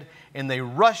forehead, and they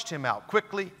rushed him out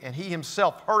quickly, and he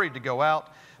himself hurried to go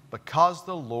out, because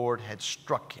the Lord had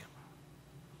struck him.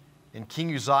 And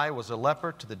King Uzziah was a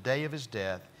leper to the day of his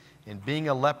death, and being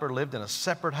a leper lived in a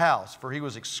separate house, for he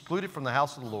was excluded from the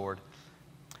house of the Lord.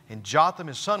 And Jotham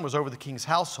his son was over the king's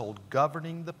household,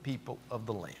 governing the people of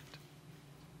the land.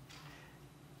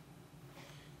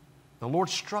 The Lord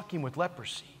struck him with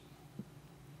leprosy.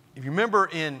 If you remember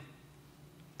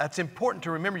that's important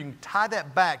to remember, you can tie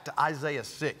that back to Isaiah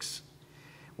 6.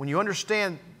 When you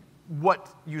understand what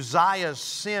Uzziah's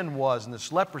sin was in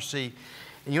this leprosy,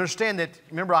 and you understand that,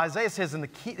 remember Isaiah says, in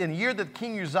the year that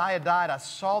King Uzziah died, I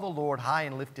saw the Lord high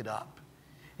and lifted up.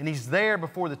 And he's there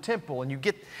before the temple, and you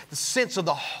get the sense of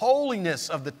the holiness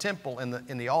of the temple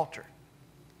in the altar.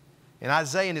 And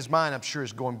Isaiah in his mind, I'm sure,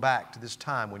 is going back to this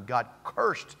time when God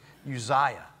cursed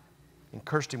Uzziah and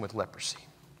cursed him with leprosy.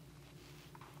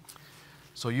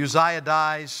 So Uzziah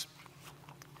dies,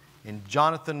 and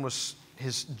Jotham,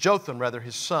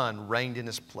 his son, reigned in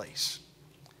his place.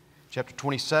 Chapter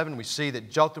 27, we see that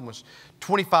Jotham was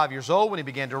 25 years old when he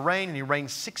began to reign, and he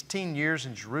reigned 16 years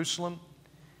in Jerusalem.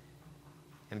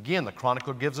 And again, the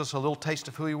chronicler gives us a little taste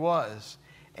of who he was.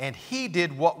 And he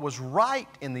did what was right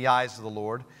in the eyes of the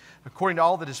Lord, according to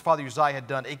all that his father Uzziah had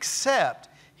done, except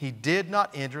he did not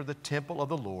enter the temple of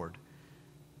the Lord.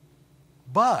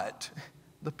 But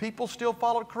the people still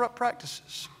followed corrupt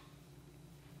practices.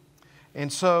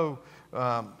 And so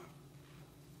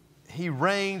he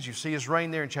reigns. You see his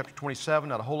reign there in chapter 27.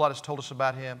 Not a whole lot is told us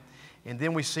about him. And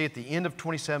then we see at the end of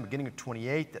 27, beginning of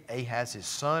 28, that Ahaz, his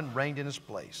son, reigned in his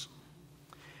place.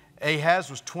 Ahaz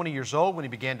was 20 years old when he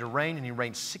began to reign, and he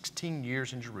reigned 16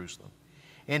 years in Jerusalem.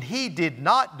 And he did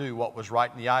not do what was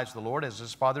right in the eyes of the Lord, as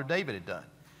his father David had done.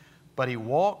 But he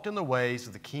walked in the ways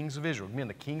of the kings of Israel. I mean,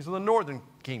 the kings of the northern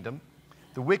kingdom,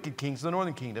 the wicked kings of the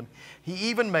northern kingdom. He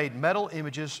even made metal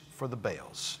images for the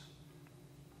Baals.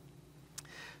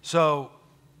 So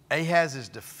Ahaz is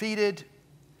defeated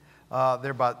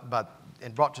there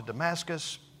and brought to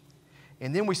Damascus.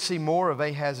 And then we see more of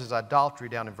Ahaz's idolatry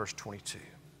down in verse 22.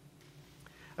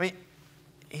 I mean,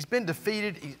 he's been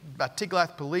defeated by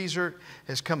Tiglath-Pileser,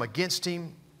 has come against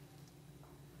him.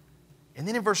 And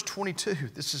then in verse 22,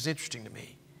 this is interesting to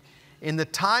me. In the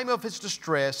time of his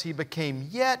distress, he became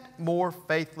yet more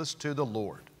faithless to the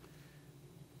Lord.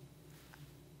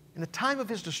 In the time of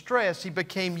his distress, he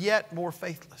became yet more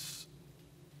faithless.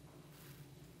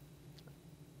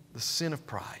 The sin of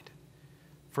pride.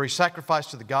 For he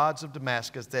sacrificed to the gods of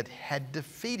Damascus that had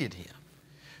defeated him.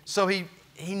 So he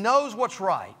knows what's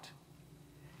right.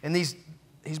 And he's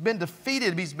been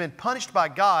defeated. He's been punished by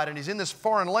God. And he's in this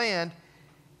foreign land.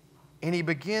 And he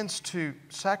begins to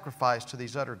sacrifice to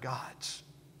these other gods.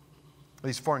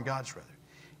 These foreign gods, rather.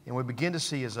 And we begin to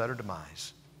see his utter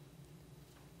demise.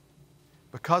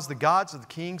 Because the gods of the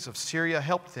kings of Syria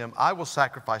helped them, I will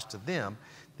sacrifice to them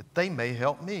that they may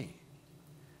help me.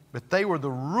 But they were the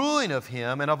ruin of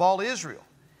him and of all Israel.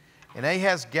 And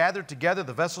Ahaz gathered together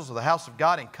the vessels of the house of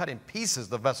God and cut in pieces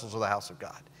the vessels of the house of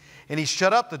God. And he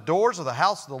shut up the doors of the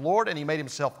house of the Lord, and he made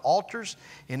himself altars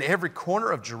in every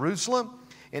corner of Jerusalem.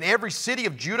 In every city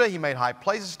of Judah he made high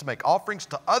places to make offerings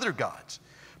to other gods,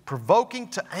 provoking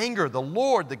to anger the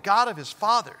Lord, the God of his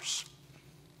fathers.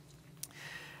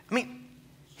 I mean,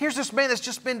 here's this man that's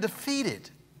just been defeated.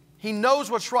 He knows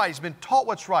what's right. He's been taught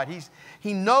what's right.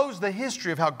 He knows the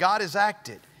history of how God has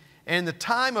acted. And in the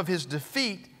time of his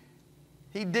defeat,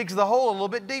 he digs the hole a little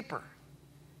bit deeper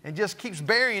and just keeps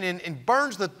burying and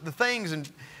burns the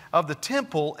things of the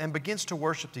temple and begins to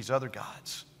worship these other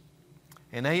gods.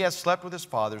 And Ahaz slept with his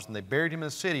fathers, and they buried him in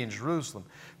the city in Jerusalem,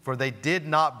 for they did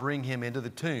not bring him into the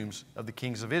tombs of the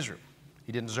kings of Israel.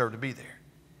 He didn't deserve to be there.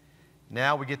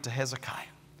 Now we get to Hezekiah.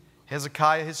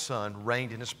 Hezekiah, his son,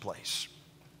 reigned in his place.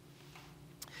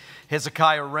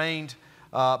 Hezekiah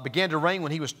began to reign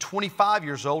when he was 25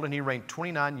 years old, and he reigned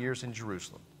 29 years in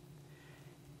Jerusalem.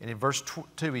 And in verse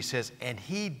 2 he says, and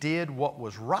he did what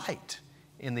was right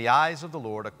in the eyes of the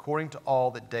Lord, according to all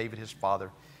that David his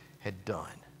father had done.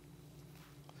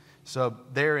 So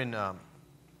there in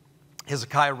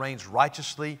Hezekiah reigns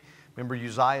righteously. Remember,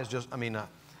 Ahaz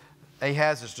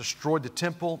has destroyed the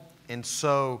temple, and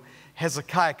so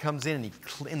Hezekiah comes in, and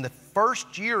in the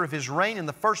first year of his reign, in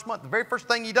the first month, the very first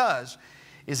thing he does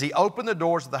is he opened the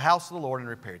doors of the house of the Lord and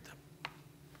repaired them.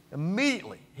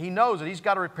 Immediately, he knows that he's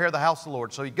got to repair the house of the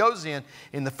Lord. So he goes in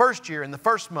the first year, in the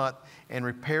first month, and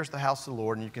repairs the house of the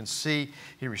Lord. And you can see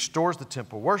he restores the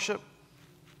temple worship.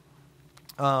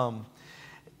 The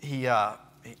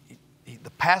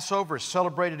Passover is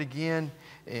celebrated again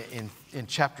in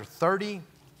chapter 30,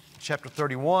 chapter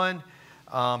 31.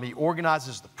 He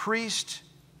organizes the priest.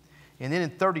 And then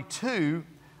in 32,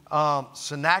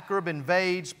 Sennacherib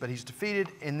invades, but he's defeated.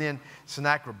 And then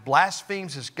Sennacherib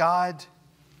blasphemes his God.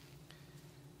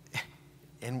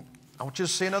 And I want you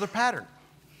to see another pattern.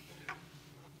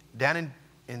 Down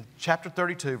in chapter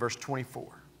 32, verse 24.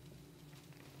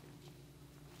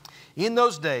 In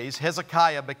those days,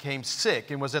 Hezekiah became sick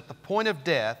and was at the point of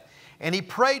death, and he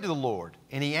prayed to the Lord,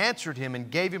 and he answered him and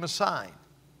gave him a sign.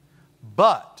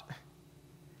 But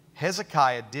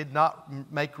Hezekiah did not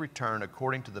make return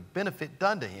according to the benefit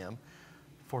done to him,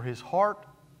 for his heart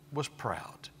was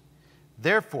proud.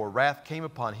 Therefore wrath came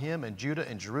upon him and Judah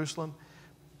and Jerusalem.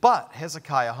 But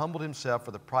Hezekiah humbled himself for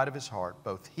the pride of his heart,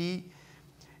 both he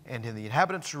and in the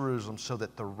inhabitants of Jerusalem, so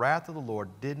that the wrath of the Lord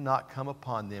did not come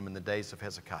upon them in the days of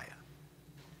Hezekiah.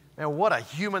 Man, what a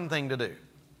human thing to do.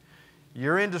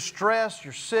 You're in distress,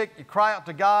 you're sick, you cry out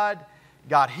to God,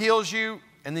 God heals you,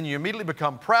 and then you immediately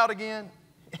become proud again,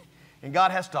 and God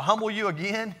has to humble you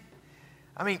again.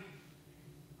 I mean,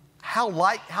 how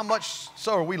much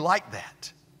so are we like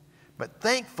that? But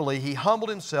thankfully, he humbled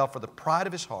himself for the pride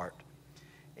of his heart,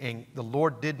 and the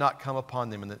Lord did not come upon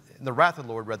them, the wrath of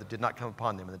the Lord, rather, did not come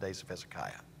upon them in the days of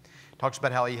Hezekiah. Talks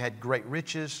about how he had great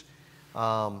riches,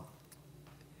 and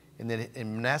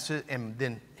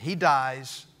then he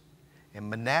dies, and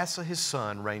Manasseh, his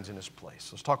son, reigns in his place.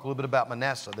 Let's talk a little bit about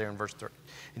Manasseh there in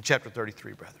chapter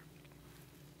 33, brother.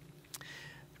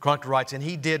 The Chronicles writes, and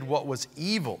he did what was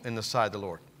evil in the sight of the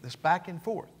Lord. This back and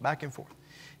forth, back and forth.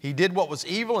 He did what was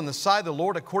evil in the sight of the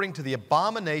Lord according to the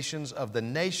abominations of the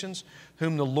nations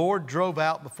whom the Lord drove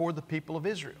out before the people of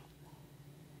Israel.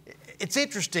 It's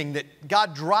interesting that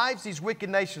God drives these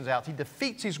wicked nations out. He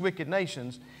defeats these wicked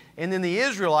nations. And then the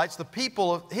Israelites, the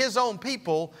people of his own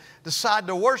people, decide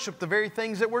to worship the very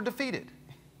things that were defeated.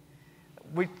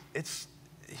 It's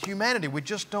humanity. We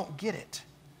just don't get it.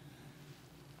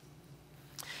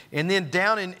 And then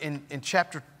down in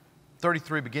chapter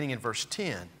 33, beginning in verse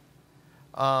 10,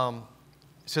 it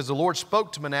says, the Lord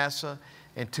spoke to Manasseh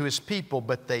and to his people,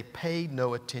 but they paid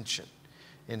no attention.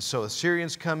 And so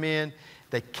Assyrians come in,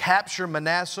 they capture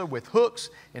Manasseh with hooks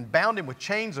and bound him with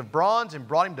chains of bronze and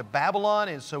brought him to Babylon.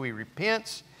 And so he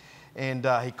repents and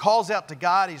he calls out to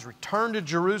God. He's returned to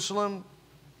Jerusalem.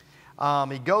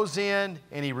 He goes in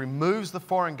and he removes the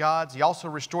foreign gods. He also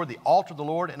restored the altar of the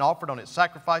Lord and offered on it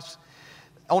sacrifices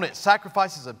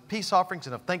of peace offerings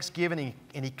and of thanksgiving,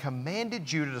 and he commanded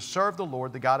Judah to serve the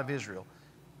Lord, the God of Israel.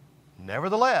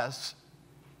 Nevertheless,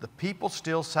 the people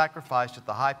still sacrificed at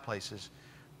the high places,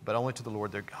 but only to the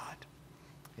Lord their God.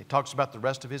 He talks about the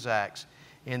rest of his acts.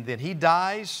 And then he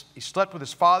dies. He slept with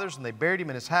his fathers, and they buried him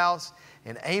in his house,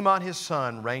 and Amon his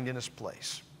son reigned in his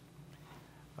place.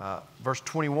 Verse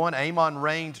 21, Amon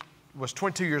reigned was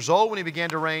 22 years old when he began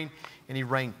to reign, and he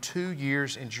reigned 2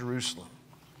 years in Jerusalem.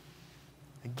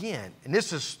 Again, and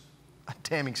this is a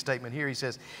damning statement here. He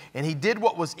says, and he did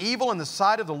what was evil in the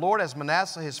sight of the Lord, as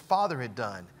Manasseh his father had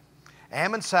done.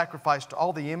 Ammon sacrificed to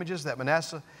all the images that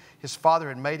Manasseh his father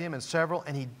had made him, and several,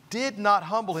 and he did not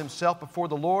humble himself before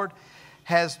the Lord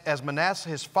as Manasseh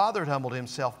his father had humbled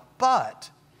himself, but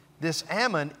this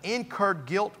Ammon incurred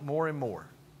guilt more and more.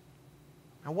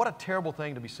 Now, what a terrible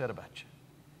thing to be said about you.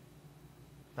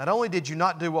 Not only did you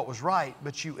not do what was right,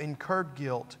 but you incurred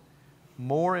guilt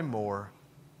more and more.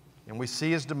 And we see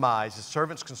his demise. His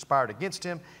servants conspired against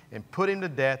him and put him to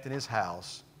death in his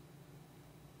house.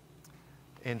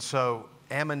 And so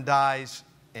Ammon dies,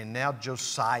 and now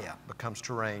Josiah becomes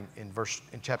to reign in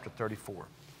chapter 34.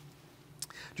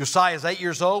 Josiah is 8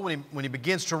 years old when he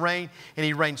begins to reign, and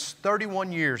he reigns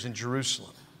 31 years in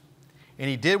Jerusalem. And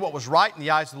he did what was right in the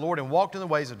eyes of the Lord and walked in the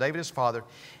ways of David his father.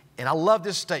 And I love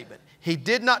this statement. He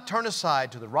did not turn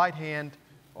aside to the right hand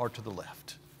or to the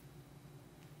left.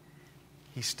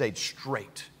 He stayed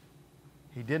straight.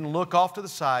 He didn't look off to the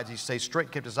sides. He stayed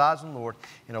straight, kept his eyes on the Lord,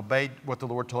 and obeyed what the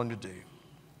Lord told him to do.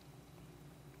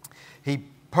 He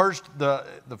purged the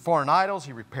foreign idols.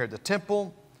 He repaired the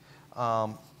temple.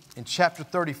 In chapter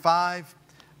 35,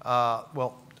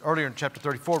 earlier in chapter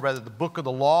 34, rather, the book of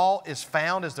the law is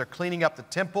found as they're cleaning up the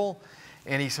temple.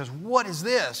 And he says, what is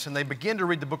this? And they begin to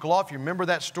read the book of the law, if you remember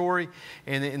that story.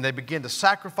 And they begin to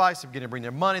sacrifice. They begin to bring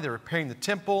their money. They're repairing the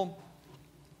temple.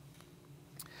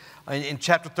 In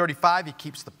chapter 35, he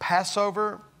keeps the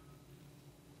Passover.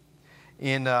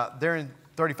 There in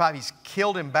 35, he's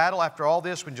killed in battle. After all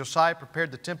this, when Josiah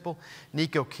prepared the temple,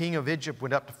 Necho, king of Egypt,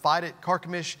 went up to fight at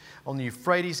Carchemish on the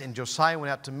Euphrates, and Josiah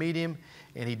went out to meet him,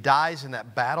 and he dies in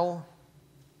that battle.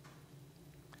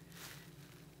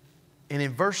 And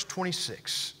in verse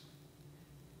 26,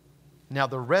 now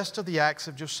the rest of the acts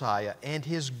of Josiah and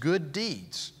his good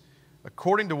deeds,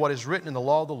 according to what is written in the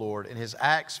law of the Lord, and his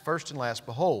acts first and last,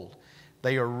 behold,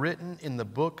 they are written in the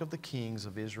book of the kings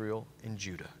of Israel and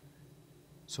Judah.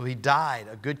 So he died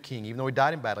a good king. Even though he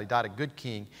died in battle, he died a good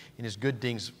king, and his good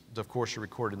deeds, of course, are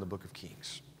recorded in the book of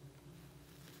Kings.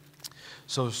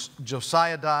 So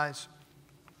Josiah dies,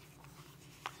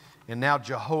 and now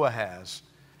Jehoahaz.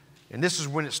 And this is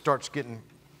when it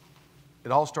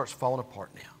all starts falling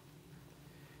apart now.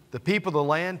 The people of the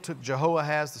land took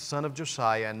Jehoahaz, the son of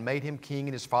Josiah, and made him king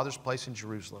in his father's place in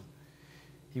Jerusalem.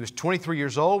 He was 23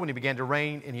 years old when he began to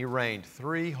reign, and he reigned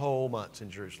 3 whole months in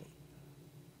Jerusalem.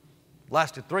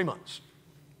 Lasted 3 months.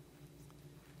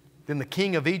 Then the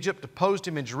king of Egypt deposed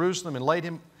him in Jerusalem and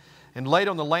laid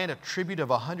on the land a tribute of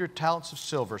 100 talents of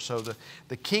silver. So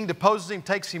the king deposes him,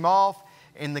 takes him off,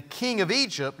 and the king of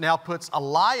Egypt now puts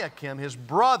Eliakim, his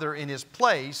brother, in his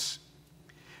place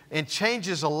and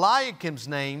changes Eliakim's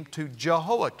name to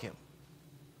Jehoiakim.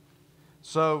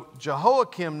 So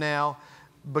Jehoiakim now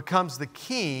becomes the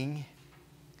king,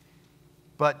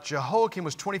 but Jehoiakim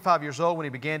was 25 years old when he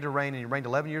began to reign, and he reigned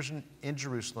 11 years in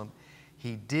Jerusalem.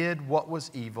 He did what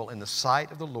was evil in the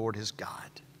sight of the Lord his God.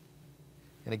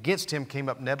 And against him came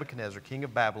up Nebuchadnezzar, king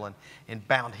of Babylon, and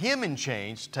bound him in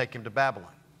chains to take him to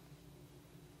Babylon.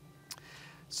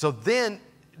 So then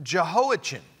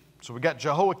Jehoiachin, so we got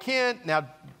Jehoiakim, now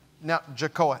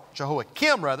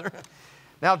Jehoiakim rather.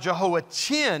 Now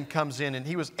Jehoiachin comes in, and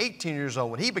he was 18 years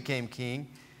old when he became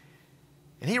king.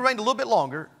 And he reigned a little bit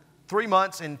longer, 3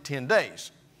 months and 10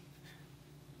 days.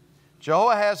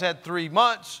 Jehoahaz had 3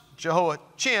 months.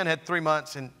 Jehoiachin had 3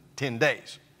 months and 10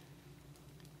 days.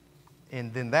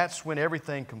 And then that's when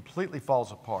everything completely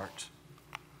falls apart.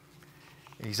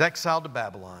 And he's exiled to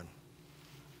Babylon.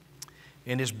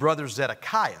 And his brother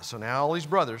Zedekiah. So now all these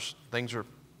brothers, things are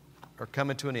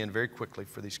coming to an end very quickly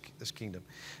for this kingdom.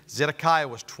 Zedekiah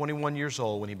was 21 years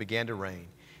old when he began to reign.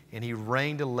 And he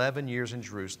reigned 11 years in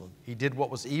Jerusalem. He did what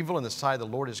was evil in the sight of the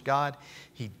Lord his God.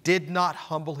 He did not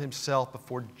humble himself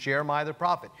before Jeremiah the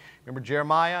prophet. Remember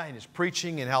Jeremiah and his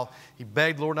preaching and how he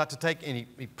begged the Lord not to take, and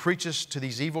he preaches to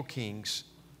these evil kings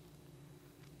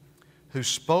who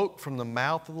spoke from the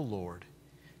mouth of the Lord.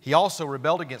 He also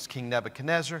rebelled against King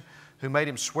Nebuchadnezzar, who made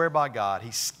him swear by God.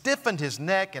 He stiffened his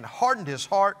neck and hardened his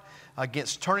heart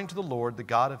against turning to the Lord, the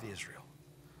God of Israel.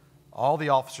 All the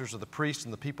officers of the priests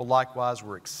and the people likewise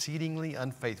were exceedingly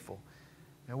unfaithful.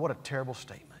 Now, what a terrible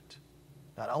statement.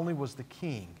 Not only was the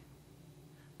king,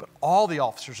 but all the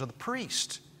officers of the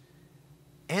priest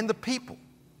and the people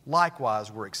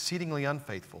likewise were exceedingly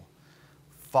unfaithful,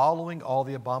 following all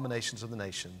the abominations of the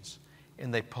nations.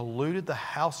 And they polluted the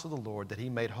house of the Lord that he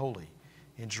made holy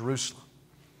in Jerusalem.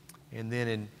 And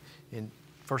then in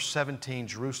verse 17,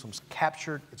 Jerusalem's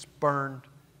captured, it's burned.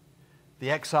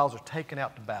 The exiles are taken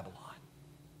out to Babylon.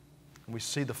 We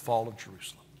see the fall of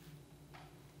Jerusalem.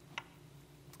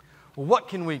 Well,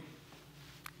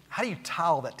 how do you tie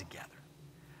all that together?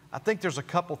 I think there's a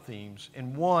couple themes.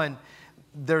 And one,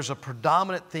 there's a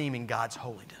predominant theme in God's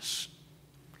holiness.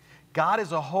 God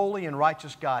is a holy and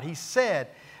righteous God. He said,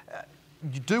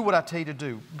 you do what I tell you to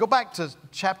do. Go back to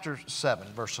chapter 7,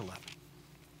 verse 11.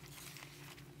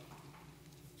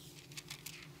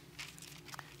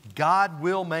 God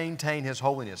will maintain His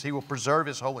holiness. He will preserve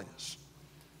His holiness.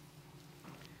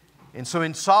 And so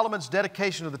in Solomon's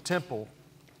dedication of the temple,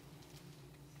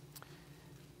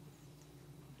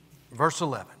 verse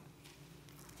 11.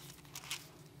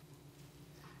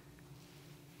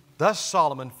 Thus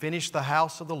Solomon finished the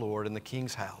house of the Lord and the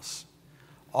king's house.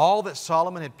 All that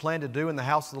Solomon had planned to do in the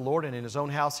house of the Lord and in his own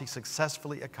house he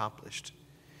successfully accomplished.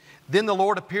 Then the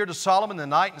Lord appeared to Solomon in the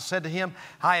night and said to him,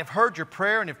 I have heard your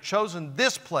prayer and have chosen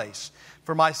this place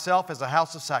for myself as a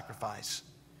house of sacrifice.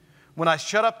 When I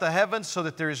shut up the heavens so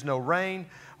that there is no rain,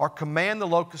 or command the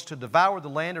locusts to devour the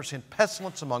land, or send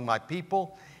pestilence among my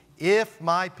people, if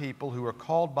my people who are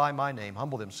called by my name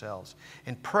humble themselves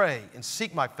and pray and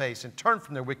seek my face and turn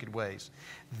from their wicked ways,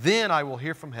 then I will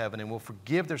hear from heaven and will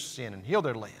forgive their sin and heal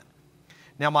their land.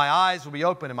 Now my eyes will be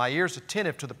open and my ears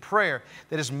attentive to the prayer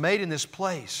that is made in this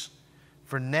place.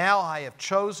 For now I have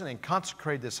chosen and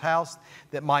consecrated this house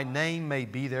that my name may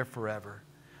be there forever.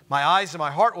 My eyes and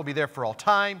my heart will be there for all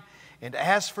time. And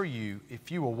as for you, if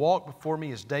you will walk before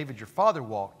me as David your father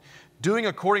walked, doing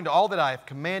according to all that I have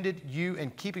commanded you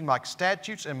and keeping my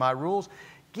statutes and my rules.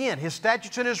 Again, His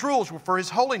statutes and His rules were for His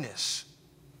holiness.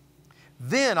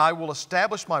 Then I will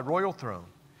establish my royal throne.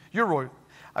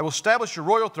 I will establish your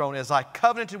royal throne as I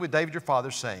covenanted with David your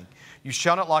father, saying, you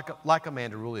shall not like a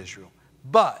man to rule Israel.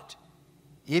 But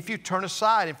if you turn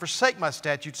aside and forsake my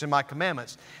statutes and my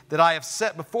commandments that I have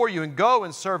set before you and go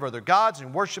and serve other gods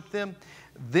and worship them,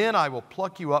 then I will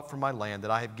pluck you up from my land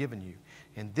that I have given you.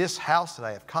 And this house that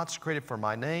I have consecrated for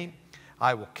my name,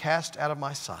 I will cast out of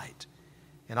my sight.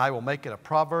 And I will make it a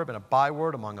proverb and a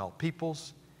byword among all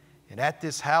peoples. And at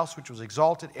this house which was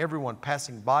exalted, everyone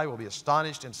passing by will be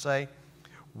astonished and say,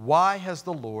 why has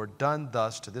the Lord done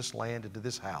thus to this land and to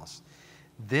this house?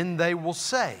 Then they will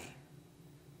say,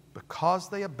 because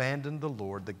they abandoned the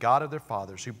Lord, the God of their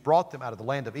fathers, who brought them out of the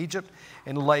land of Egypt,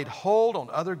 and laid hold on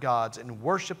other gods, and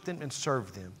worshipped them and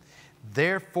served them.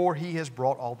 Therefore He has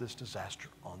brought all this disaster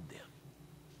on them.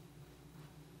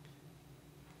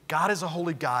 God is a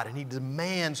holy God, and He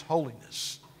demands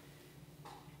holiness.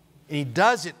 And He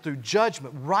does it through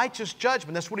judgment, righteous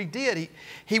judgment. That's what He did.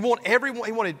 He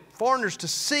wanted foreigners to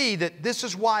see that this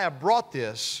is why I brought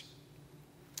this,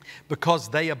 because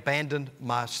they abandoned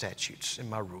my statutes and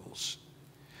my rules.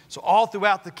 So all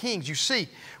throughout the kings, you see,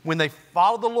 when they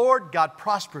followed the Lord, God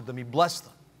prospered them. He blessed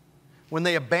them. When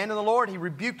they abandoned the Lord, He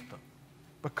rebuked them.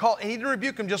 And He didn't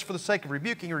rebuke them just for the sake of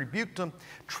rebuking. He rebuked them,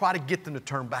 try to get them to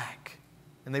turn back.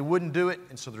 And they wouldn't do it,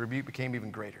 and so the rebuke became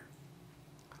even greater.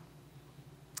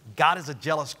 God is a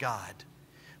jealous God,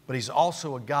 but He's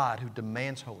also a God who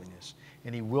demands holiness,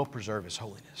 and He will preserve His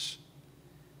holiness.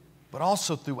 But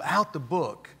also throughout the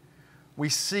book, we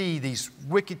see these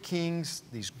wicked kings,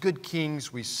 these good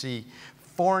kings. We see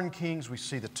foreign kings. We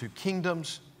see the two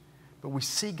kingdoms. But we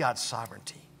see God's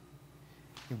sovereignty.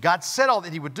 And God said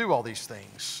that He would do all these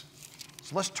things.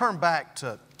 So let's turn back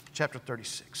to chapter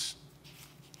 36.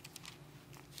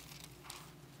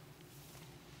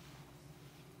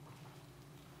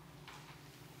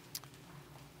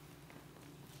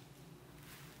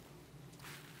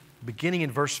 Beginning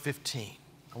in verse 15,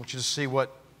 I want you to see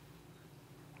what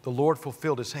the Lord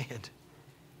fulfilled His hand.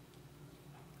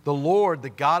 The Lord, the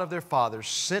God of their fathers,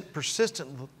 sent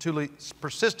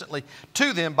persistently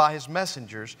to them by His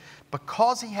messengers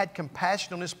because He had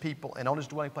compassion on His people and on His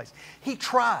dwelling place. He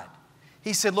tried.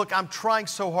 He said, look, I'm trying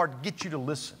so hard to get you to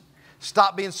listen.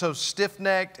 Stop being so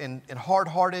stiff-necked and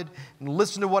hard-hearted and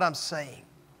listen to what I'm saying.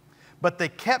 But they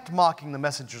kept mocking the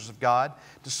messengers of God,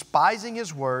 despising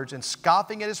His words and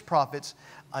scoffing at His prophets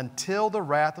until the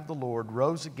wrath of the Lord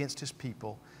rose against His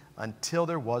people, until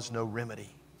there was no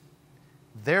remedy.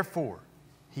 Therefore,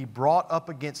 He brought up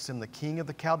against them the king of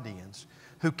the Chaldeans,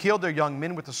 who killed their young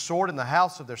men with the sword in the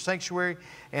house of their sanctuary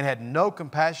and had no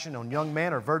compassion on young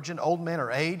man or virgin, old man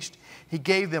or aged. He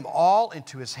gave them all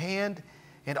into his hand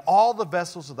and all the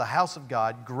vessels of the house of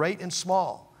God, great and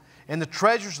small, and the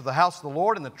treasures of the house of the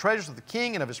Lord and the treasures of the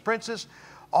king and of his princes.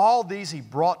 All these He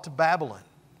brought to Babylon.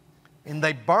 And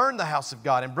they burned the house of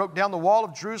God and broke down the wall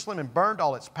of Jerusalem and burned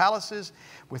all its palaces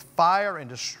with fire and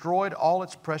destroyed all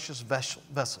its precious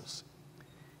vessels.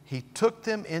 He took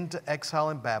them into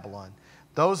exile in Babylon,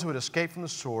 those who had escaped from the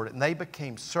sword, and they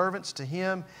became servants to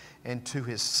him and to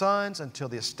his sons until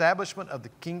the establishment of the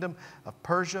kingdom of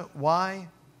Persia. Why?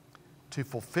 To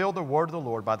fulfill the word of the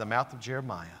Lord by the mouth of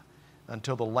Jeremiah,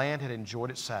 until the land had enjoyed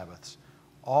its Sabbaths,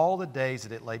 all the days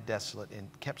that it lay desolate and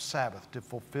kept Sabbath, to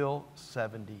fulfill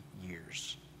 70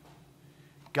 years.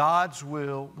 God's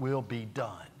will be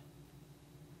done.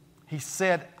 He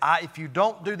said, if you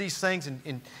don't do these things,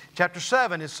 in chapter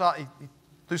 7,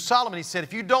 through Solomon, he said,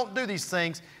 if you don't do these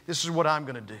things, this is what I'm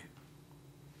going to do.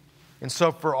 And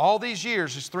so for all these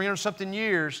years, these 300-something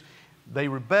years, they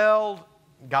rebelled.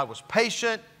 God was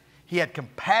patient. He had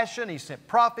compassion. He sent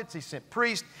prophets. He sent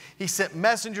priests. He sent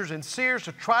messengers and seers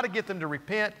to try to get them to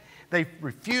repent. They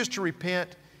refused to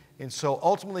repent. And so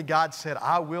ultimately God said,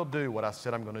 I will do what I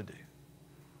said I'm going to do.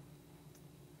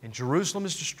 And Jerusalem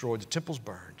is destroyed. The temple's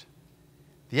burned.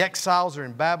 The exiles are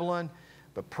in Babylon.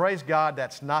 But praise God,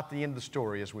 that's not the end of the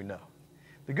story, as we know.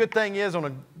 The good thing is, on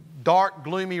a dark,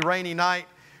 gloomy, rainy night,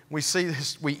 we see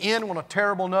this. We end on a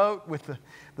terrible note with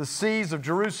the seas of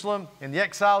Jerusalem and the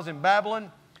exiles in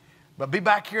Babylon. But be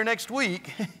back here next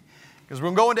week, because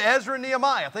we're going to go into Ezra and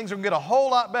Nehemiah. Things are going to get a whole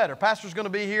lot better. Pastor's going to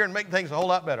be here and make things a whole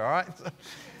lot better, all right?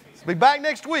 So be back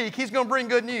next week. He's going to bring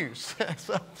good news.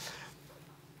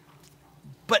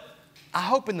 But I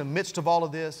hope in the midst of all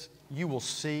of this, you will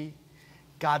see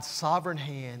God's sovereign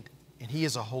hand, and He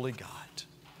is a holy God.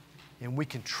 And we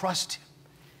can trust Him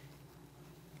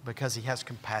because He has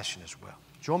compassion as well.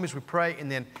 Join me as we pray,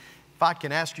 and then if I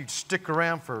can ask you to stick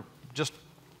around for just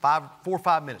 4 or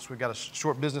 5 minutes. We've got a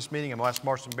short business meeting. I'm going to ask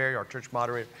Marson Berry, our church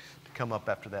moderator, to come up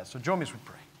after that. So join me as we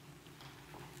pray.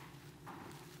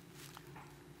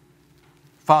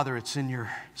 Father, it's in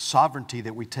your sovereignty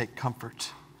that we take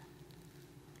comfort.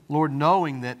 Lord,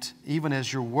 knowing that even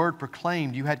as your word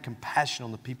proclaimed, you had compassion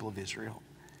on the people of Israel.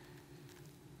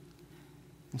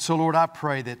 And so, Lord, I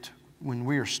pray that when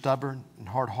we are stubborn and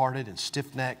hard-hearted and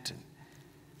stiff-necked and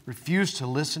refuse to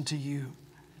listen to you,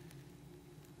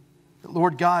 that,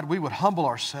 Lord God, we would humble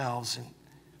ourselves and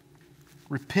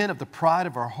repent of the pride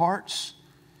of our hearts.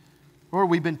 Lord,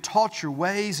 we've been taught your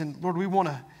ways, and Lord, we want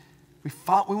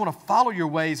to follow your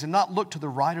ways and not look to the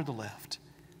right or the left.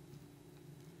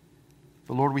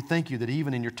 But Lord, we thank you that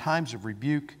even in your times of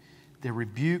rebuke, they're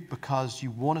rebuked because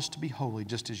you want us to be holy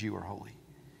just as you are holy.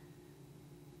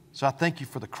 So I thank you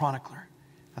for the chronicler.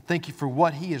 I thank you for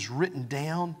what he has written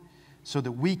down so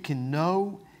that we can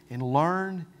know and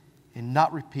learn and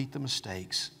not repeat the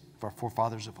mistakes of our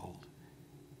forefathers of old.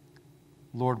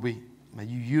 Lord, may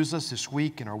you use us this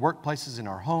week in our workplaces, in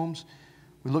our homes.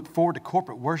 We look forward to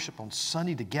corporate worship on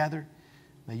Sunday together.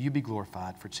 May you be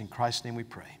glorified. For it's in Christ's name we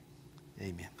pray.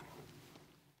 Amen.